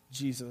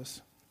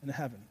Jesus in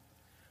heaven.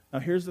 Now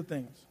here's the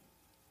things.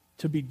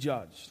 To be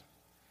judged.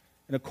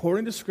 And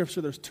according to Scripture,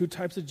 there's 2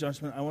 types of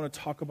judgment. I want to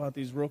talk about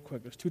these real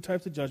quick. There's 2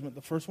 types of judgment.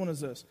 The first one is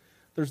this.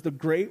 There's the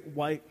great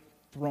white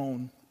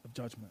throne of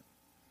judgment.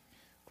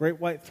 Great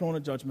white throne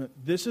of judgment.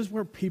 This is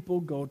where people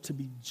go to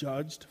be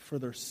judged for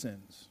their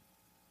sins.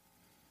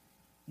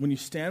 When you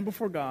stand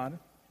before God,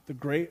 the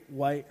great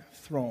white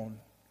throne,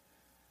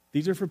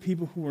 these are for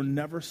people who were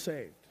never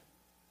saved,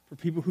 for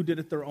people who did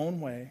it their own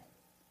way,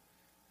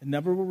 and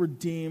never were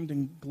redeemed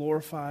and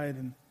glorified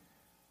and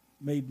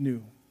made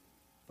new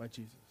by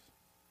Jesus.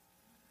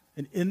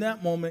 And in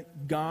that moment,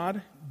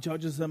 God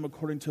judges them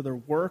according to their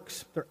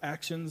works, their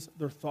actions,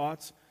 their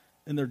thoughts,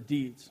 and their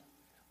deeds.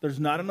 There's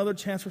not another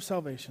chance for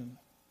salvation.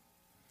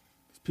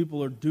 These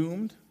people are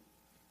doomed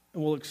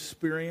and will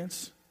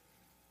experience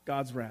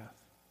God's wrath.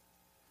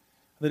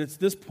 That it's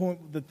this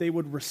point that they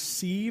would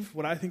receive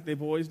what I think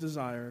they've always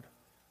desired,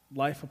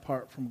 life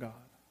apart from God.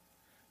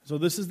 So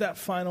this is that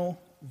final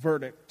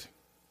verdict.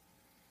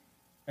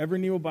 Every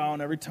knee will bow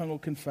and every tongue will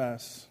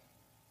confess.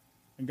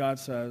 And God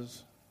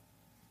says,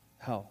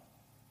 hell.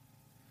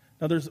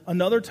 Now there's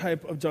another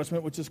type of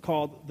judgment which is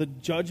called the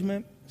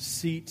judgment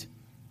seat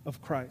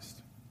of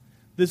Christ.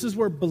 This is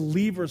where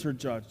believers are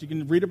judged. You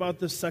can read about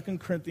this 2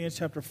 Corinthians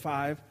chapter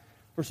 5,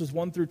 verses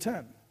 1 through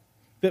 10.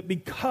 That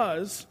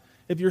because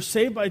if you're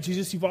saved by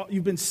Jesus,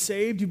 you've been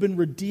saved, you've been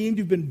redeemed,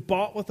 you've been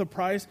bought with a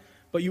price,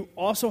 but you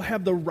also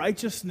have the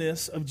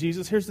righteousness of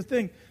Jesus. Here's the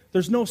thing.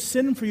 There's no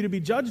sin for you to be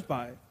judged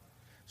by.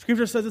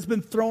 Scripture says it's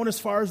been thrown as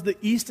far as the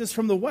east is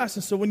from the west.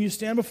 And so when you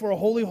stand before a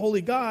holy,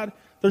 holy God,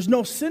 there's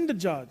no sin to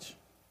judge.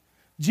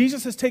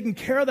 Jesus has taken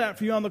care of that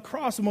for you on the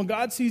cross. And when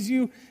God sees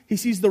you, he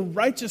sees the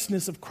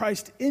righteousness of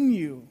Christ in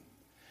you.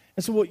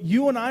 And so what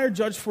you and I are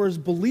judged for as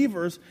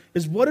believers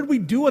is what did we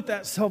do with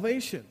that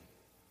salvation?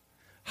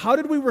 How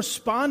did we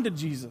respond to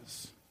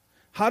Jesus?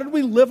 How did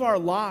we live our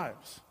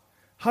lives?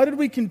 How did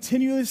we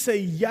continually say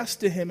yes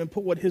to him and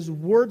put what his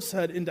word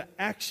said into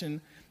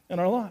action in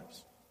our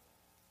lives?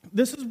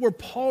 This is where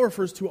Paul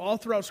refers to all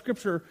throughout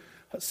Scripture,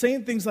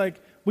 saying things like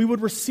we would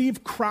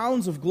receive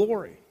crowns of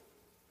glory.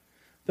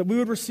 That we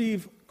would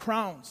receive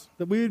crowns.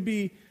 That we would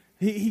be,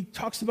 he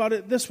talks about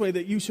it this way,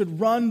 that you should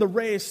run the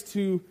race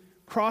to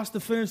cross the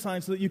finish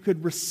line so that you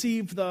could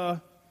receive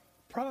the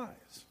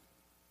prize.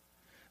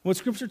 What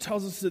Scripture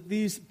tells us that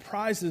these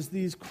prizes,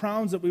 these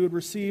crowns that we would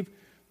receive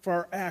for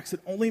our acts,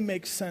 it only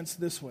makes sense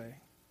this way.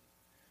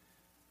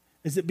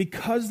 Is that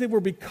because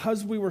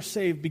we were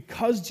saved,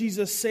 because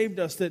Jesus saved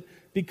us, that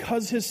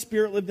because his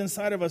Spirit lived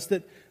inside of us,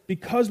 that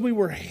because we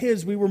were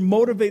his, we were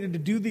motivated to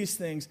do these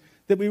things,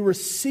 that we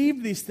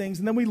received these things,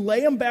 and then we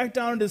lay them back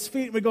down at his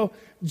feet, and we go,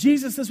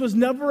 Jesus, this was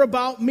never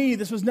about me.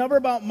 This was never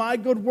about my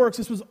good works.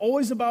 This was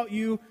always about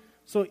you.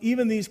 So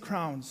even these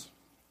crowns,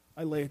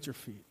 I lay at your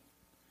feet.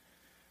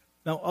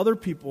 Now, other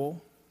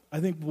people,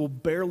 I think, will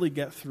barely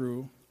get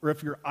through, or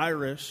if you're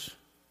Irish,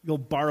 you'll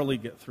barely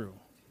get through.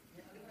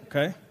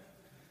 Okay?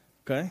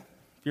 Okay?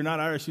 If you're not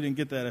Irish, you didn't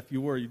get that. If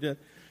you were, you did.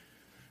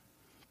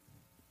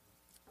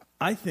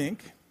 I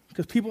think,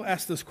 because people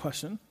ask this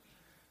question,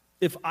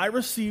 if I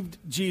received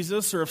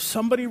Jesus, or if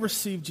somebody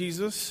received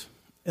Jesus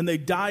and they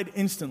died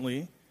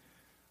instantly,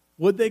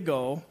 would they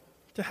go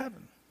to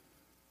heaven?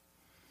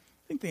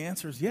 I think the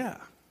answer is yeah.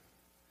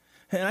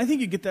 And I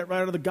think you get that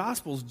right out of the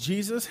Gospels.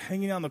 Jesus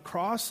hanging on the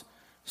cross,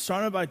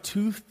 surrounded by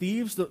two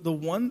thieves. The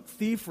one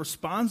thief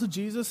responds to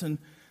Jesus, and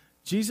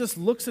Jesus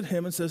looks at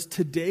him and says,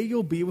 today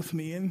you'll be with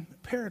me in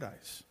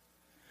paradise.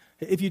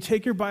 If you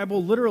take your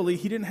Bible literally,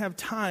 he didn't have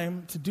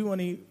time to do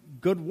any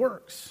good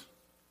works.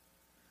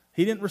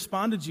 He didn't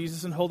respond to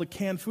Jesus and hold a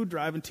canned food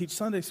drive and teach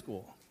Sunday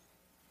school,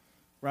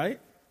 right?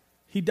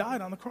 He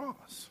died on the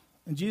cross.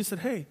 And Jesus said,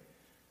 hey,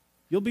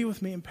 you'll be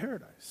with me in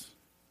paradise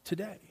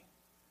today.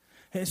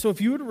 And so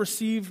if you were to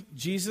receive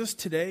Jesus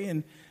today,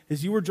 and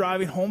as you were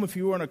driving home, if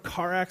you were in a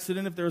car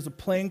accident, if there was a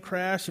plane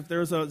crash, if there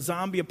was a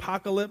zombie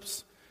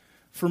apocalypse,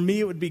 for me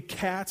it would be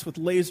cats with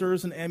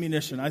lasers and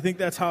ammunition. I think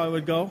that's how I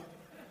would go.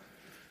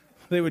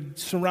 They would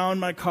surround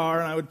my car,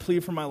 and I would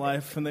plead for my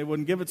life, and they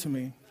wouldn't give it to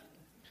me.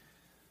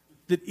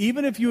 That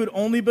even if you had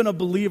only been a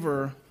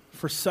believer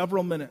for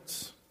several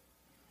minutes,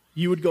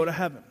 you would go to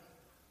heaven.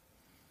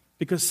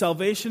 Because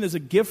salvation is a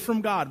gift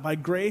from God by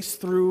grace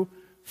through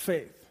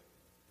faith.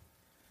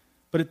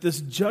 But at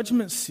this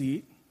judgment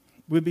seat,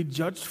 we'd be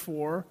judged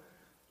for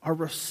our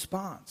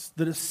response,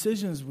 the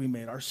decisions we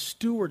made, our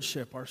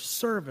stewardship, our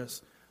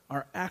service,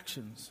 our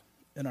actions,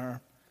 and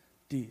our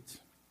deeds.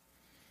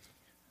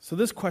 So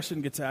this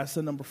question gets asked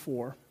in number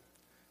 4.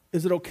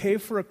 Is it okay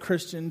for a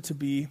Christian to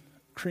be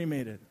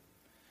cremated?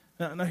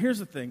 Now here's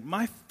the thing.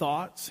 My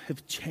thoughts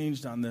have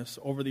changed on this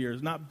over the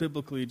years. Not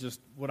biblically, just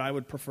what I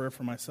would prefer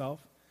for myself.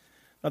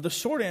 Now the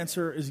short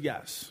answer is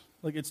yes.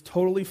 Like it's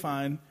totally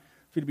fine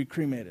for you to be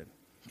cremated.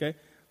 Okay?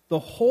 The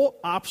whole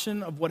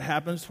option of what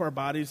happens to our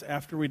bodies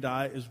after we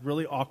die is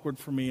really awkward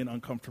for me and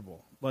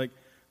uncomfortable. Like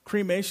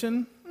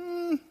cremation,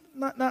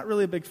 not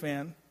really a big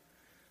fan.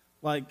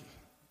 Like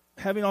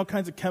having all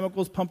kinds of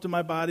chemicals pumped in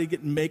my body,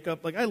 getting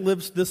makeup. Like I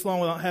lived this long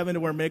without having to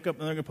wear makeup,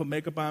 and they're going to put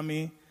makeup on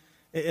me.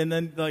 And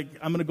then, like,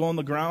 I'm going to go on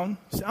the ground.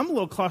 See, I'm a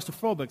little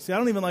claustrophobic. See, I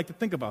don't even like to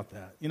think about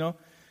that, you know?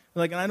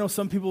 Like, and I know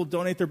some people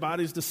donate their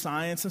bodies to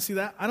science and see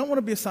that. I don't want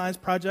to be a science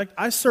project.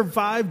 I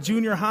survived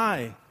junior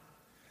high.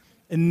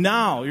 And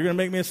now you're going to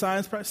make me a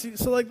science project? See,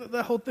 so, like,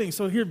 that whole thing.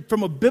 So here,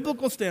 from a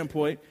biblical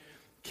standpoint,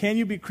 can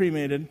you be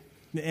cremated?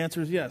 The answer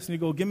is yes. And you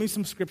go, give me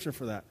some scripture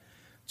for that.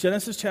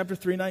 Genesis chapter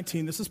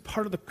 3:19. This is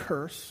part of the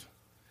curse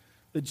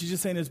that Jesus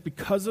is saying is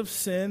because of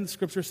sin. The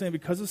scripture is saying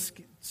because of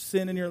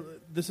sin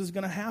this is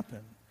going to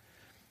happen.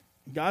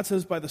 God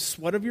says, by the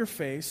sweat of your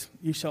face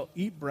you shall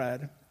eat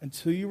bread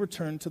until you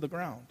return to the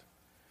ground.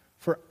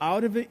 For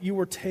out of it you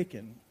were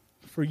taken,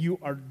 for you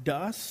are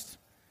dust,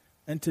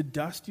 and to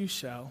dust you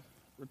shall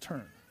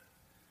return.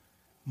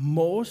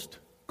 Most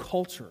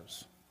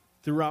cultures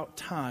throughout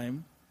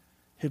time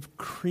have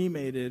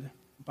cremated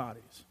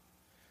bodies.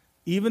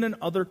 Even in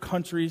other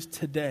countries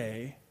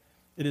today,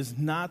 it is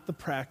not the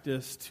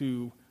practice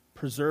to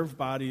preserve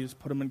bodies,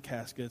 put them in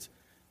caskets,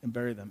 and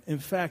bury them. In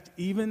fact,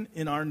 even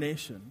in our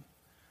nation,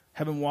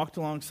 having walked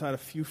alongside a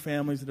few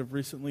families that have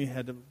recently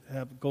had to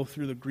go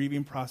through the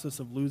grieving process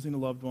of losing a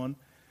loved one,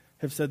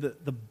 have said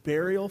that the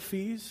burial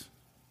fees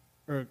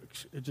are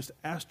just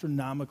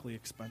astronomically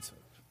expensive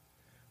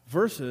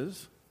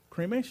versus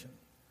cremation.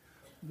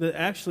 That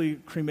actually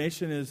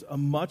cremation is a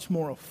much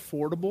more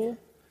affordable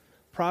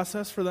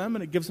process for them,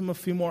 and it gives them a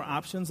few more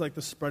options like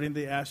the spreading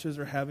the ashes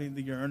or having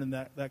the urn and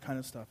that kind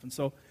of stuff. And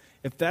so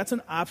if that's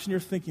an option you're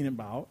thinking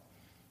about,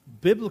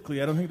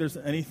 biblically, I don't think there's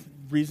any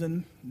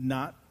reason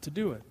not to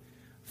do it.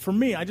 For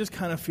me, I just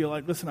kind of feel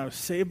like, listen, I was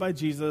saved by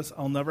Jesus.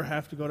 I'll never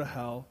have to go to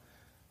hell.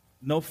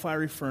 No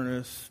fiery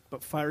furnace,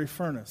 but fiery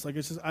furnace. Like,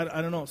 it's just,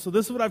 I don't know. So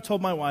this is what I've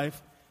told my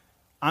wife.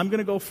 I'm going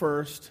to go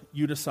first.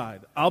 You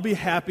decide. I'll be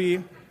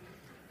happy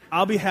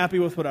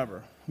with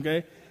whatever,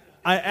 okay?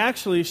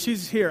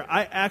 She's here.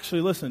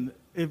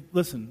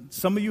 Listen,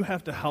 some of you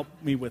have to help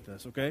me with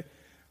this, okay?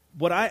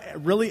 What I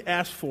really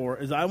asked for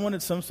is I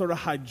wanted some sort of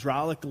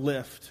hydraulic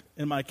lift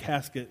in my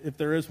casket, if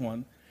there is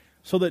one,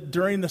 so that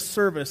during the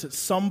service, at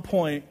some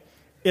point,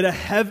 at a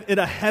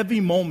heavy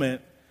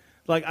moment,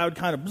 like I would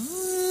kind of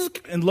bzzz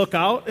and look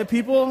out at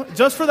people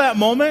just for that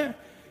moment,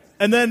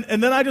 and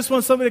then I just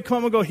want somebody to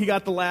come and go, he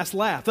got the last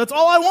laugh. That's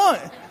all I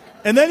want.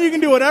 And then you can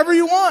do whatever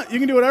you want. You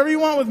can do whatever you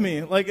want with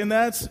me. Like, and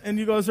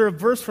you go, is there a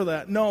verse for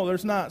that? No,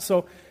 there's not.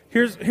 So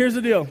here's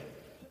the deal.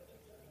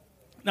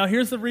 Now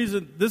here's the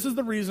reason. This is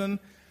the reason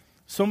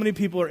so many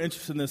people are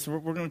interested in this. So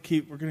we're going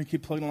to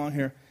keep plugging along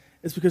here.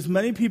 It's because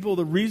many people,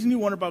 the reason you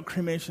wonder about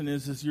cremation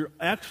is you're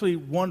actually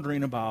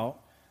wondering about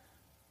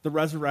the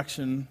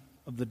resurrection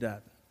of the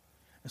dead.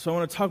 And so I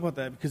want to talk about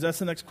that because that's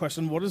the next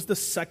question. What is the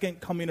second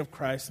coming of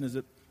Christ, and is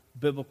it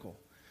biblical?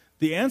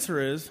 The answer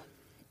is,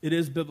 it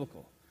is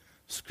biblical.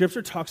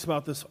 Scripture talks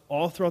about this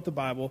all throughout the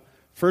Bible.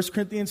 1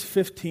 Corinthians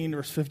 15,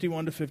 verse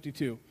 51 to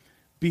 52.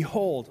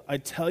 Behold, I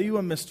tell you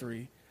a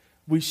mystery.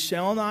 We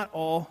shall not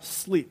all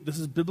sleep. This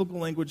is biblical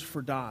language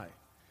for die.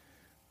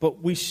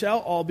 But we shall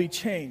all be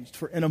changed.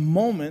 For in a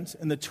moment,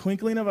 in the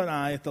twinkling of an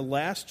eye, at the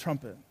last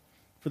trumpet,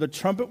 for the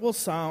trumpet will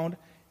sound,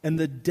 and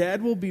the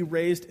dead will be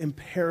raised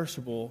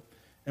imperishable,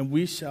 and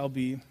we shall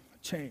be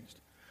changed.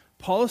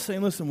 Paul is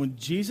saying, listen, when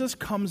Jesus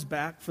comes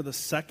back for the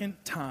second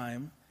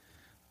time,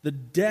 the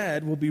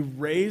dead will be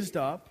raised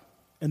up,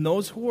 and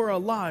those who are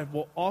alive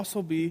will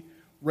also be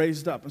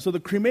raised up. And so the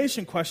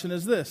cremation question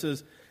is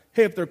this,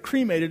 hey, if they're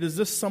cremated, does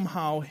this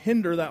somehow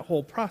hinder that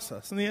whole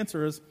process? And the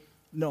answer is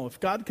no. If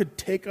God could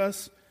take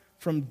us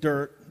from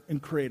dirt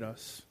and create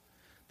us,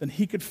 then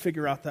he could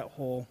figure out that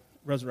whole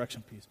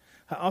resurrection piece.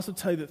 I also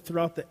tell you that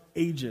throughout the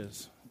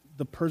ages,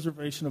 the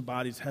preservation of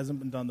bodies hasn't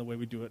been done the way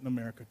we do it in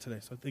America today.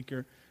 So I think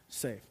you're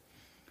safe.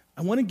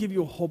 I want to give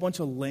you a whole bunch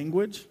of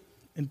language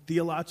in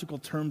theological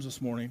terms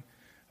this morning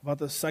about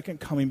the second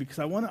coming because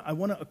I want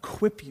to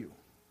equip you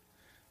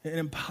and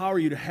empower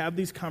you to have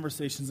these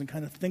conversations and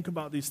kind of think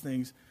about these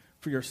things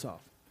for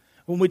yourself.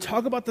 When we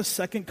talk about the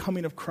second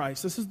coming of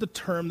Christ, this is the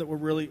term that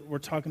we're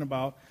talking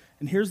about,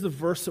 and here's the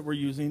verse that we're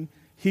using,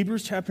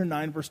 Hebrews chapter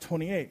 9, verse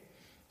 28.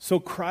 So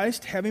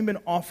Christ, having been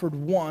offered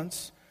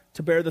once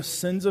to bear the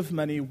sins of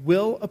many,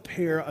 will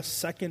appear a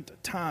second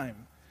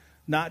time,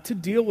 not to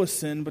deal with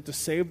sin, but to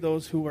save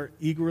those who are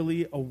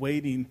eagerly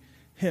awaiting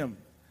him.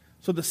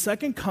 So the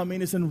second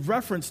coming is in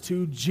reference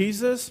to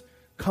Jesus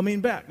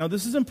coming back. Now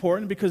this is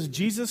important because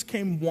Jesus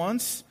came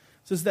once.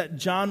 It says that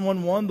John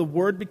 1:1, the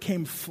Word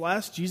became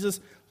flesh.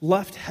 Jesus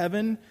left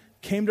heaven,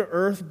 came to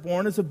earth,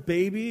 born as a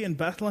baby in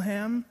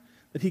Bethlehem.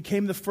 That he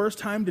came the first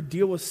time to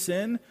deal with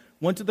sin,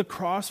 went to the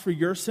cross for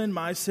your sin,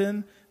 my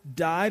sin,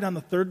 died on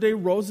the third day,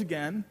 rose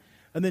again,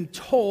 and then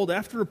told,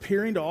 after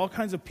appearing to all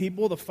kinds of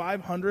people, the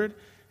 500, and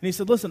he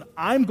said, listen,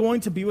 I'm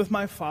going to be with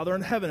my Father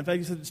in heaven. In fact,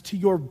 he said, it's to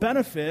your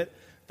benefit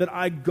that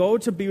I go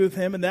to be with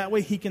him, and that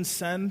way he can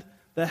send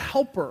the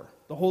helper,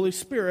 the Holy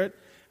Spirit.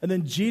 And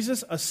then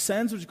Jesus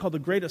ascends, which is called the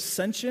Great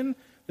Ascension,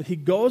 that he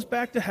goes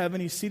back to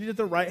heaven. He's seated at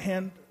the right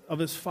hand of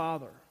his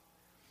Father.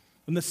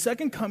 And the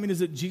second coming is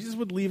that Jesus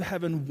would leave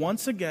heaven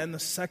once again, the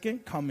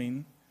second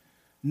coming,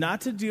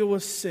 not to deal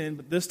with sin,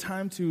 but this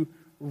time to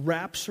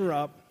rapture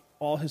up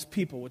all his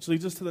people, which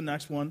leads us to the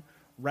next one,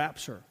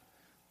 rapture.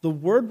 The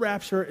word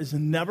rapture is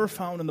never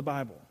found in the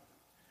Bible.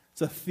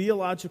 It's a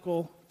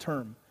theological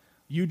term.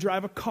 You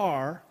drive a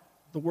car,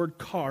 the word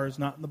car is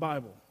not in the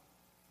Bible.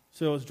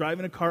 So is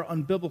driving a car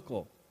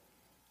unbiblical?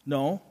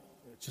 No,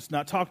 it's just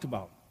not talked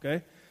about,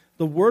 okay?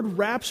 The word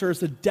rapture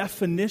is a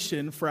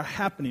definition for a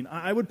happening.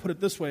 I would put it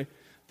this way.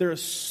 There are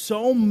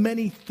so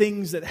many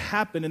things that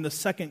happen in the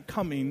second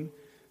coming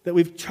that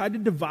we've tried to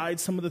divide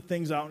some of the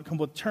things out and come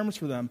up with terms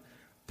for them.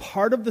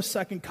 Part of the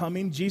second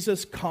coming,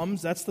 Jesus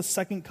comes. That's the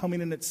second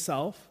coming in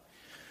itself.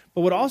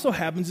 But what also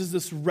happens is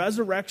this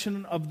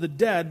resurrection of the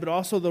dead, but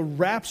also the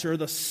rapture,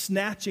 the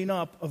snatching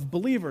up of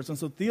believers. And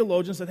so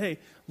theologians said, hey,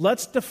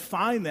 let's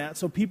define that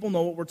so people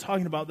know what we're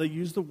talking about. They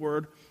use the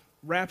word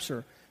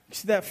rapture. You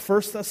see that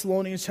 1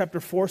 Thessalonians chapter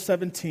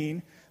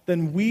 4:17.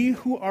 Then we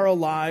who are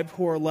alive,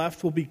 who are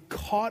left, will be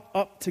caught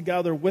up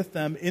together with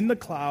them in the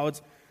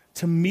clouds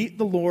to meet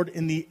the Lord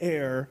in the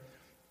air,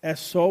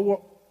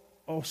 so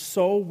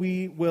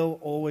we will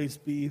always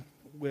be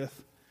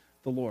with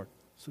the Lord.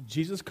 So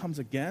Jesus comes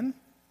again,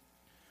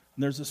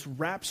 and there's this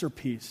rapture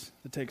piece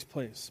that takes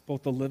place,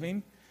 both the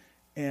living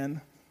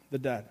and the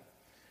dead.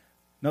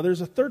 Now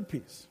there's a third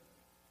piece.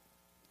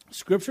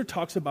 Scripture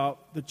talks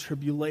about the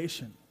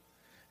tribulation.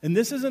 And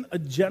this isn't a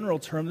general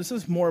term. This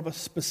is more of a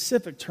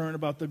specific term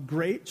about the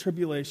great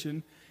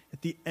tribulation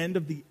at the end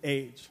of the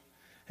age.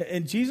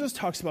 And Jesus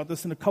talks about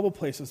this in a couple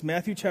places.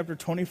 Matthew chapter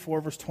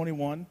 24, verse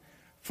 21.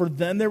 For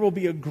then there will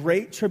be a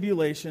great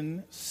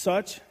tribulation,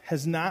 such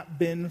has not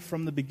been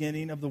from the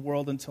beginning of the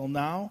world until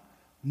now,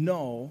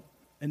 no,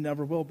 and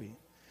never will be.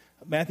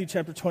 Matthew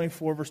chapter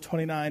 24, verse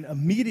 29.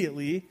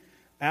 Immediately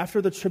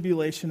after the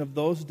tribulation of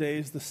those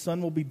days, the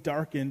sun will be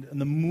darkened, and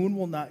the moon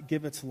will not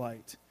give its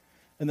light.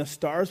 And the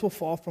stars will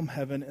fall from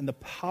heaven, and the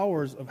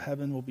powers of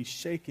heaven will be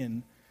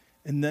shaken,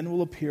 and then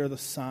will appear the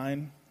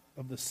sign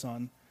of the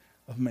Son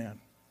of Man.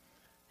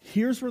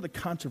 Here's where the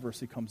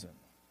controversy comes in.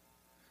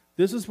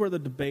 This is where the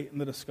debate and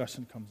the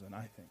discussion comes in,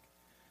 I think.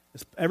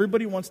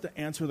 Everybody wants to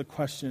answer the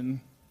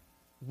question,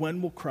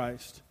 when will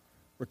Christ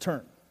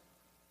return?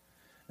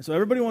 And so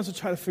everybody wants to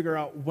try to figure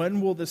out, when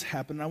will this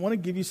happen? And I want to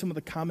give you some of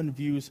the common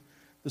views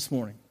this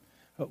morning.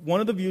 One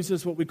of the views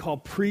is what we call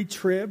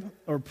pre-trib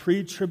or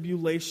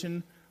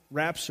pre-tribulation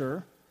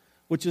rapture,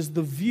 which is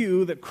the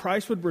view that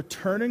Christ would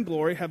return in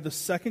glory, have the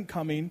second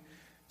coming,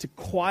 to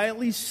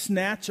quietly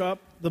snatch up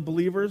the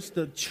believers,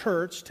 the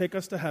church, take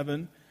us to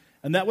heaven,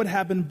 and that would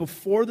happen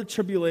before the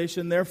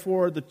tribulation.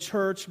 Therefore, the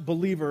church,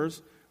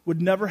 believers,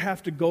 would never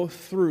have to go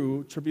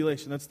through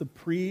tribulation. That's the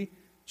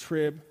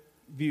pre-trib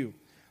view.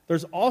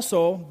 There's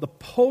also the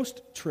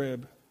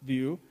post-trib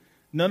view.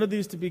 None of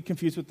these to be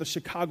confused with the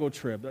Chicago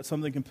trib. That's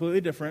something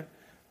completely different.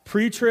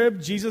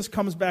 Pre-trib, Jesus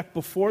comes back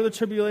before the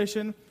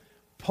tribulation.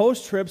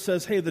 Post-trib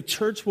says, hey, the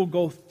church will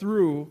go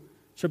through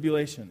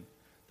tribulation.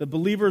 The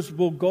believers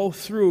will go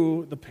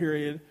through the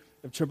period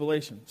of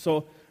tribulation.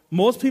 So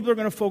most people are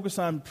going to focus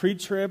on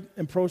pre-trib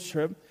and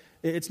post-trib.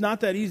 It's not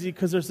that easy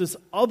because there's this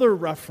other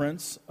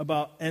reference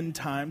about end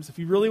times. If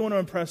you really want to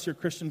impress your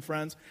Christian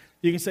friends,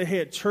 you can say, hey,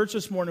 at church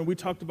this morning we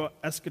talked about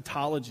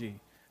eschatology,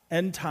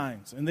 end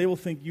times. And they will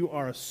think you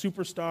are a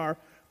superstar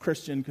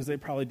Christian because they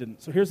probably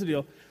didn't. So here's the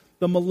deal.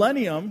 The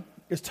millennium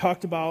is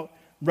talked about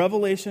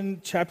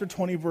Revelation chapter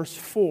 20, verse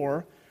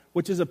 4,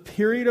 which is a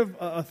period of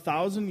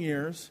 1,000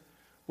 years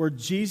where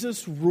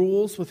Jesus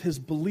rules with his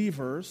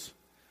believers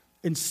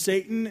and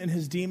Satan and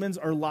his demons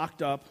are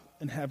locked up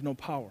and have no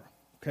power,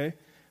 okay?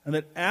 And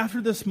that after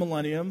this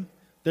millennium,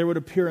 there would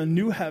appear a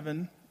new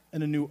heaven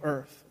and a new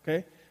earth,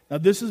 okay? Now,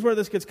 this is where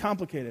this gets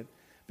complicated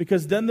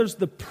because then there's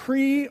the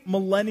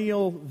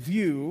pre-millennial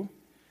view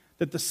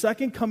that the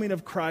second coming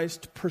of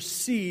Christ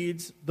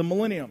precedes the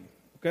millennium,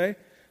 okay?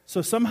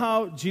 So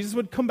somehow Jesus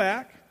would come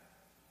back.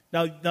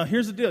 Now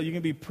here's the deal. You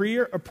can be pre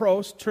or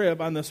post-trib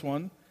on this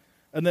one.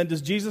 And then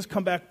does Jesus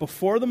come back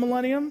before the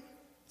millennium?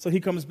 So he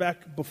comes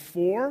back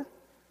before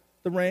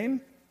the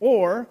reign.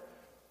 Or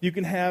you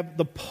can have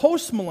the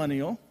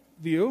post-millennial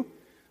view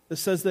that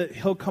says that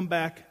he'll come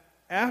back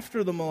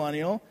after the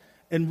millennial.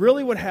 And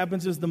really what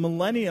happens is the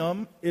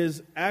millennium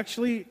is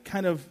actually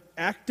kind of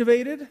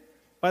activated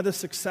by the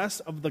success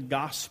of the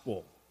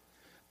gospel.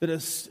 That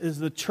as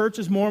the church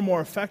is more and more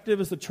effective,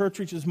 as the church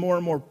reaches more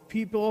and more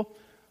people,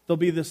 there'll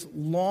be this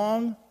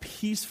long,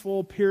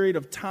 peaceful period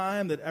of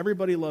time that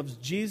everybody loves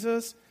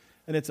Jesus,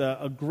 and it's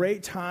a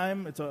great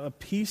time, it's a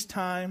peace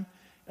time,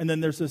 and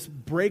then there's this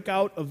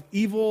breakout of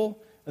evil,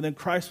 and then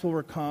Christ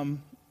will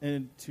come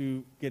and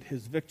to get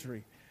his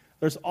victory.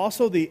 There's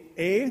also the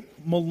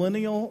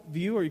amillennial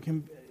view,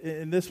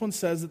 and this one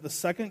says that the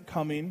second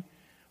coming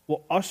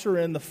will usher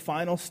in the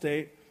final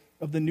state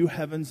of the new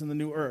heavens and the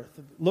new earth.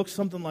 It looks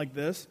something like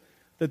this,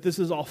 that this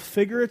is all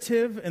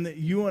figurative and that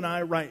you and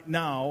I right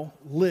now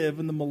live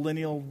in the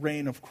millennial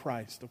reign of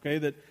Christ, okay?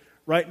 That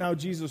right now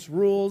Jesus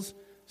rules,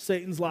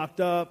 Satan's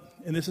locked up,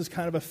 and this is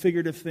kind of a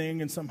figurative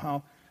thing, and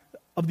somehow,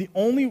 of the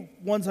only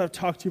ones I've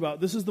talked to you about,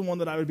 this is the one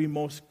that I would be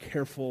most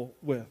careful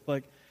with.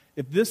 Like,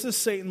 if this is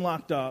Satan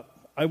locked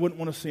up, I wouldn't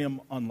want to see him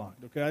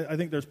unlocked, okay? I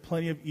think there's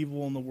plenty of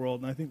evil in the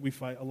world, and I think we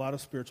fight a lot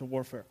of spiritual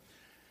warfare.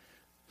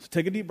 So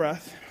take a deep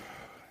breath.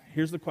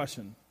 Here's the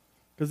question,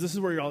 because this is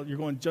where you're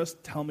going,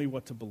 just tell me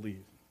what to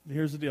believe.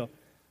 Here's the deal.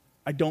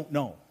 I don't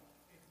know.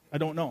 I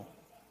don't know,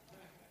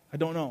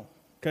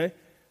 okay?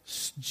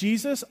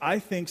 Jesus, I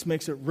think,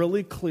 makes it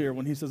really clear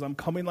when he says, I'm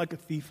coming like a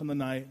thief in the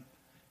night.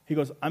 He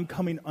goes, I'm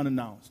coming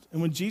unannounced.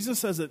 And when Jesus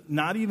says that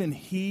not even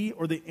he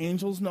or the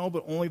angels know,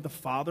 but only the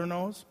Father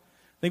knows,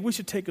 I think we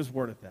should take his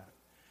word at that.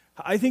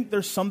 I think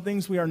there's some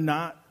things we are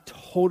not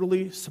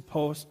totally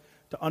supposed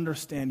to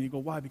understand. You go,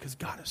 why? Because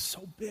God is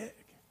so big.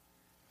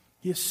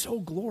 He is so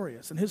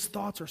glorious, and his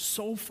thoughts are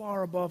so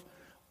far above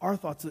our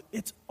thoughts that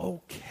it's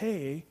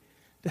okay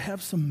to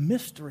have some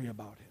mystery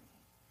about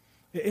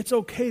him. It's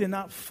okay to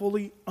not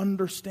fully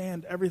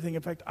understand everything.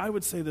 In fact, I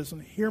would say this,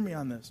 and hear me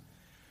on this.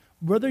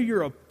 Whether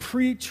you're a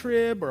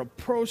pre-trib or a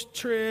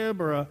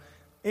post-trib or a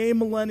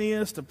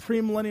amillennialist, a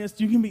premillennialist,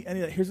 you can be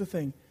any of that. Here's the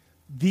thing.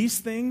 These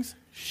things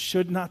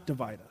should not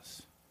divide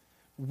us.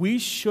 We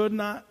should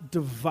not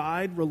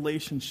divide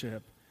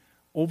relationship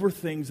over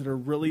things that are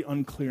really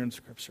unclear in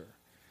Scripture.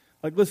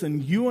 Like,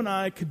 listen, you and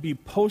I could be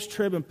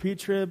post-trib and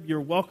pre-trib.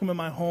 You're welcome in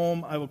my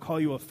home. I will call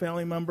you a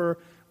family member.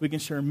 We can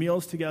share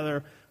meals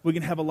together. We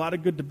can have a lot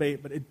of good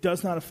debate, but it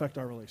does not affect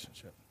our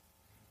relationship.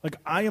 Like,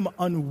 I am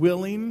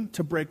unwilling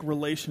to break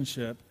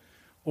relationship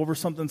over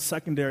something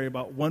secondary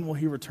about when will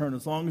he return,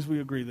 as long as we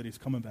agree that he's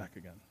coming back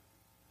again.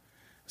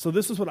 So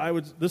this is what I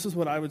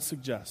would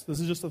suggest.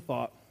 This is just a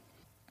thought.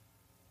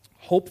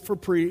 Hope for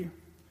pre,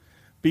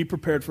 be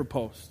prepared for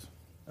post.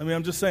 I mean,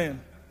 I'm just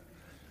saying.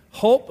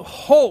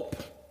 Hope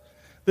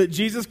that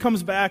Jesus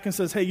comes back and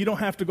says, hey, you don't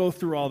have to go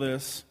through all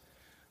this,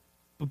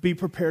 but be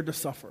prepared to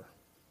suffer.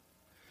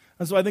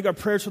 And so I think our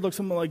prayer should look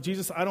something like,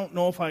 Jesus, I don't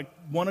know if I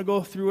want to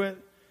go through it,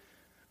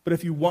 but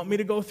if you want me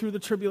to go through the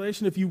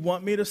tribulation, if you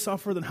want me to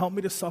suffer, then help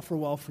me to suffer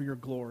well for your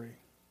glory.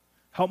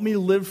 Help me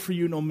live for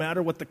you no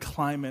matter what the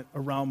climate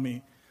around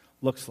me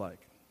looks like.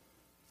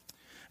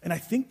 And I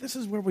think this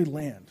is where we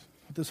land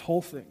with this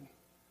whole thing.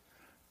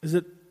 Is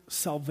that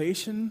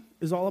salvation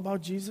is all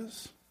about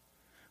Jesus?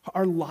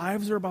 Our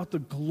lives are about the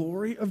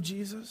glory of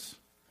Jesus.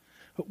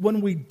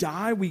 When we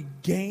die, we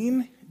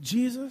gain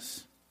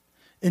Jesus.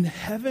 In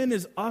heaven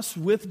is us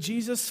with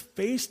Jesus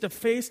face to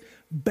face,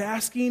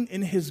 basking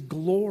in his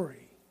glory.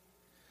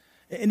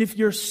 And if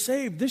you're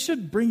saved, this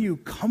should bring you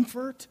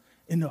comfort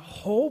and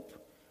hope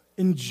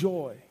and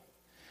joy.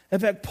 In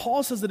fact,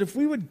 Paul says that if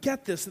we would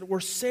get this, that we're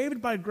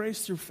saved by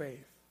grace through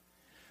faith,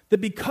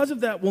 that because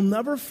of that, we'll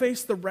never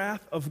face the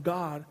wrath of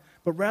God,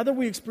 but rather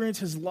we experience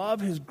his love,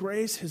 his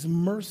grace, his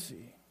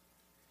mercy.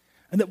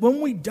 And that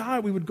when we die,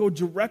 we would go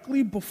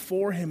directly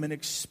before him and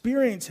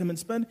experience him and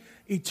spend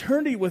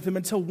eternity with him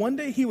until one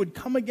day he would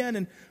come again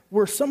and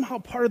we're somehow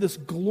part of this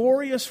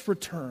glorious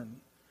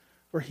return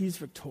where he's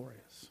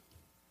victorious.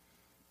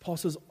 Paul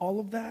says all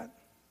of that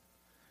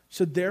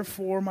should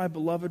therefore, my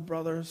beloved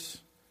brothers,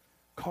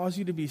 cause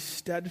you to be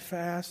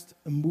steadfast,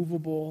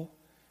 immovable,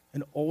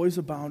 and always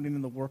abounding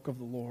in the work of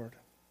the Lord,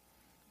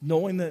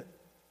 knowing that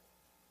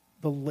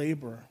the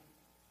labor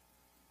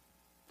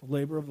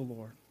of the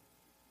Lord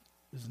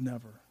is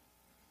never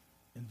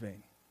in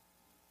vain.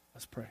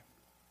 Let's pray.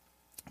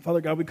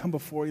 Father God, we come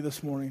before you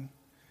this morning.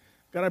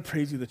 God, I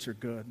praise you that you're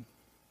good.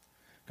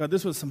 God,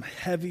 this was some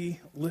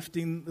heavy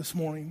lifting this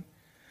morning.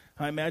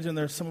 I imagine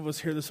there's some of us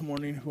here this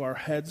morning who our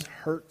heads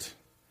hurt.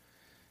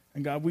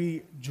 And God,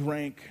 we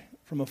drank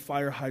from a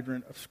fire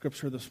hydrant of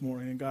Scripture this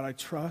morning. And God, I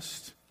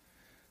trust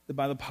that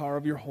by the power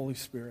of your Holy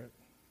Spirit,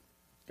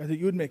 God, that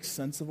you would make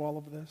sense of all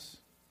of this.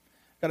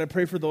 God, I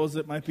pray for those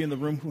that might be in the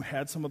room who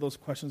had some of those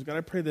questions. God,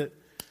 I pray that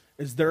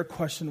as their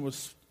question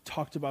was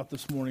talked about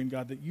this morning,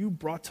 God, that you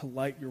brought to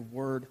light your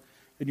word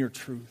and your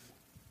truth.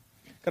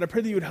 God, I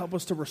pray that you would help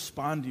us to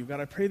respond to you. God,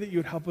 I pray that you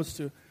would help us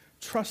to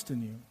trust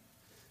in you.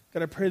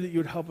 God, I pray that you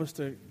would help us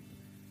to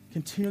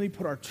continually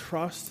put our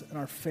trust and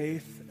our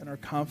faith and our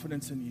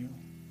confidence in you.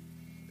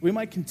 We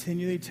might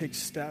continually take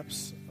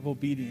steps of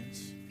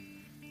obedience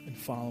in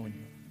following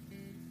you.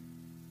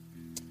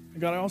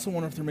 And God, I also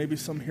wonder if there may be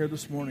some here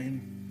this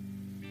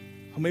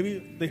morning who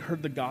maybe they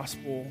heard the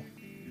gospel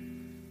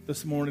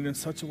this morning in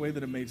such a way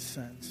that it made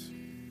sense.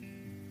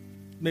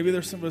 Maybe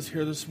there's some of us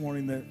here this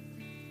morning that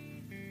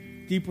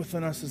deep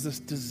within us is this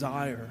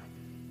desire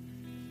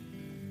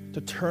to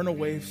turn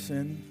away from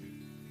sin,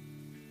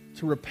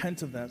 to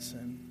repent of that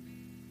sin,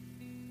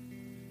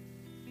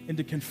 and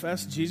to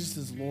confess Jesus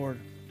is Lord,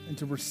 and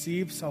to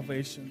receive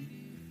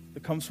salvation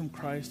that comes from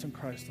Christ and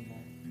Christ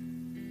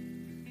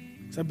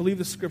alone. So I believe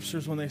the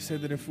scriptures when they say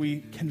that if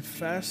we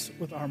confess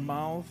with our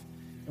mouth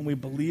and we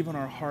believe in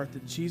our heart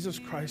that Jesus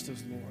Christ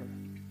is Lord,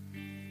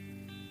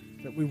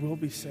 that we will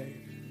be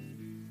saved.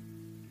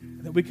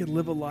 And that we could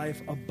live a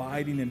life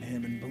abiding in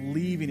him and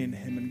believing in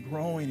him and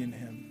growing in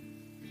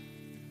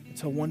him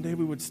until one day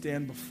we would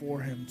stand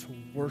before him to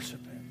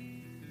worship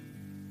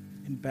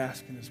him and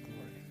bask in his glory.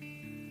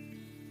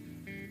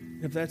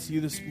 And if that's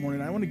you this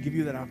morning, I want to give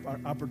you that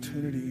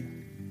opportunity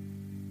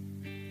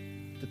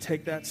to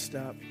take that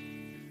step,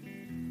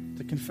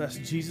 to confess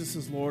Jesus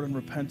is Lord and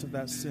repent of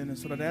that sin. And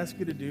so what I'd ask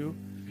you to do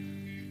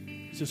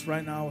is just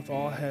right now with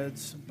all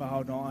heads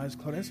bowed and all eyes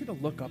closed, I ask you to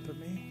look up at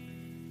me.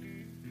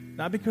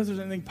 Not because there's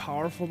anything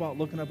powerful about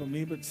looking up at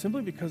me, but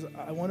simply because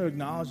I want to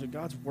acknowledge that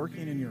God's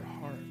working in your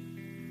heart.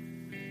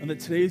 And that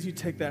today as you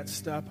take that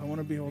step, I want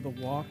to be able to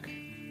walk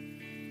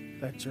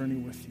that journey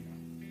with you.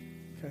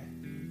 Okay?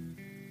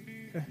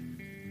 Okay.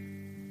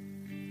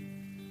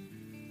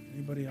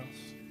 Anybody else?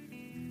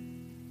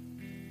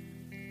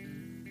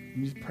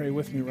 You just pray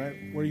with me right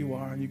where you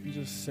are, and you can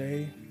just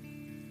say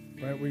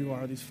right where you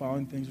are these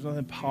following things. There's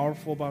nothing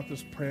powerful about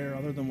this prayer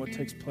other than what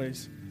takes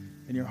place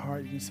in your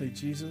heart. You can say,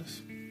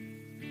 Jesus,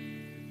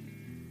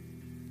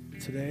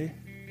 today,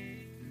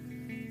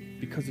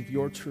 because of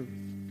your truth,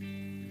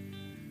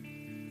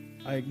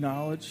 I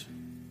acknowledge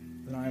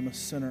that I am a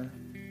sinner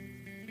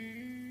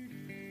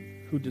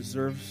who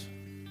deserves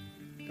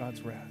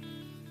God's wrath.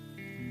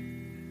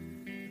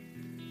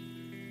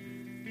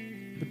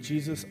 But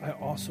Jesus, I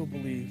also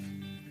believe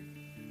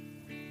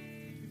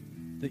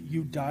that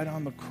you died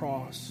on the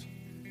cross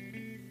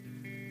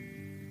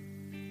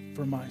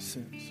for my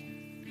sins.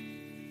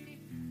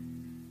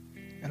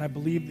 And I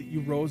believe that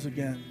you rose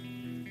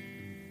again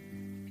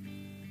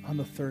on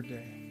the third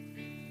day,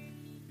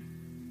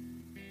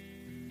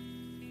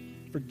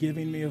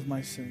 forgiving me of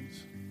my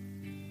sins,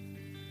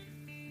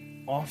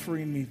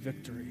 offering me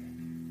victory.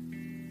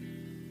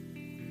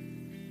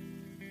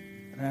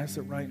 And I ask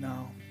that right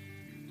now,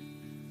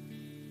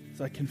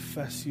 as I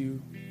confess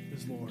you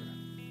as Lord,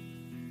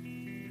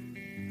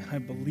 and I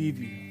believe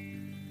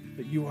you,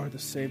 that you are the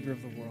Savior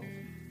of the world.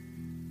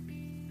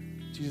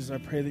 Jesus, I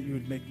pray that you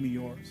would make me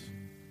yours,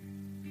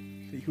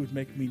 that you would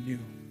make me new,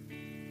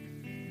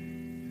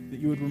 that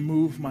you would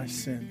remove my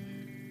sin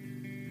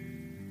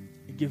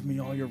and give me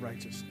all your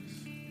righteousness.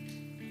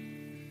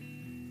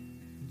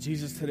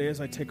 Jesus, today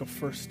as I take a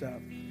first step,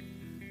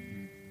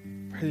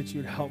 pray that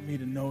you would help me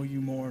to know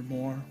you more and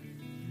more,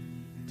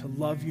 to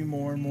love you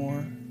more and more,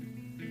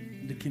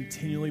 and to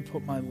continually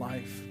put my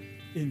life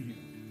in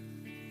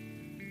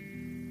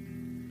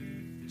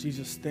you.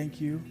 Jesus,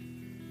 thank you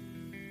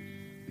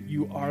that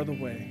you are the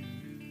way,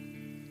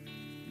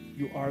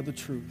 you are the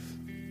truth,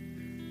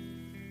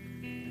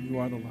 and you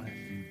are the life.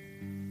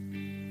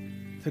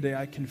 Today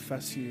I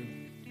confess you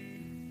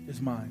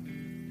as mine,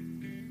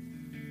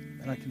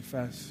 and I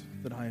confess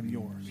that I am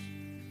yours.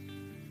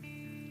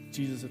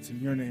 Jesus, it's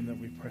in your name that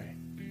we pray.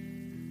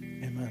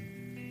 Amen.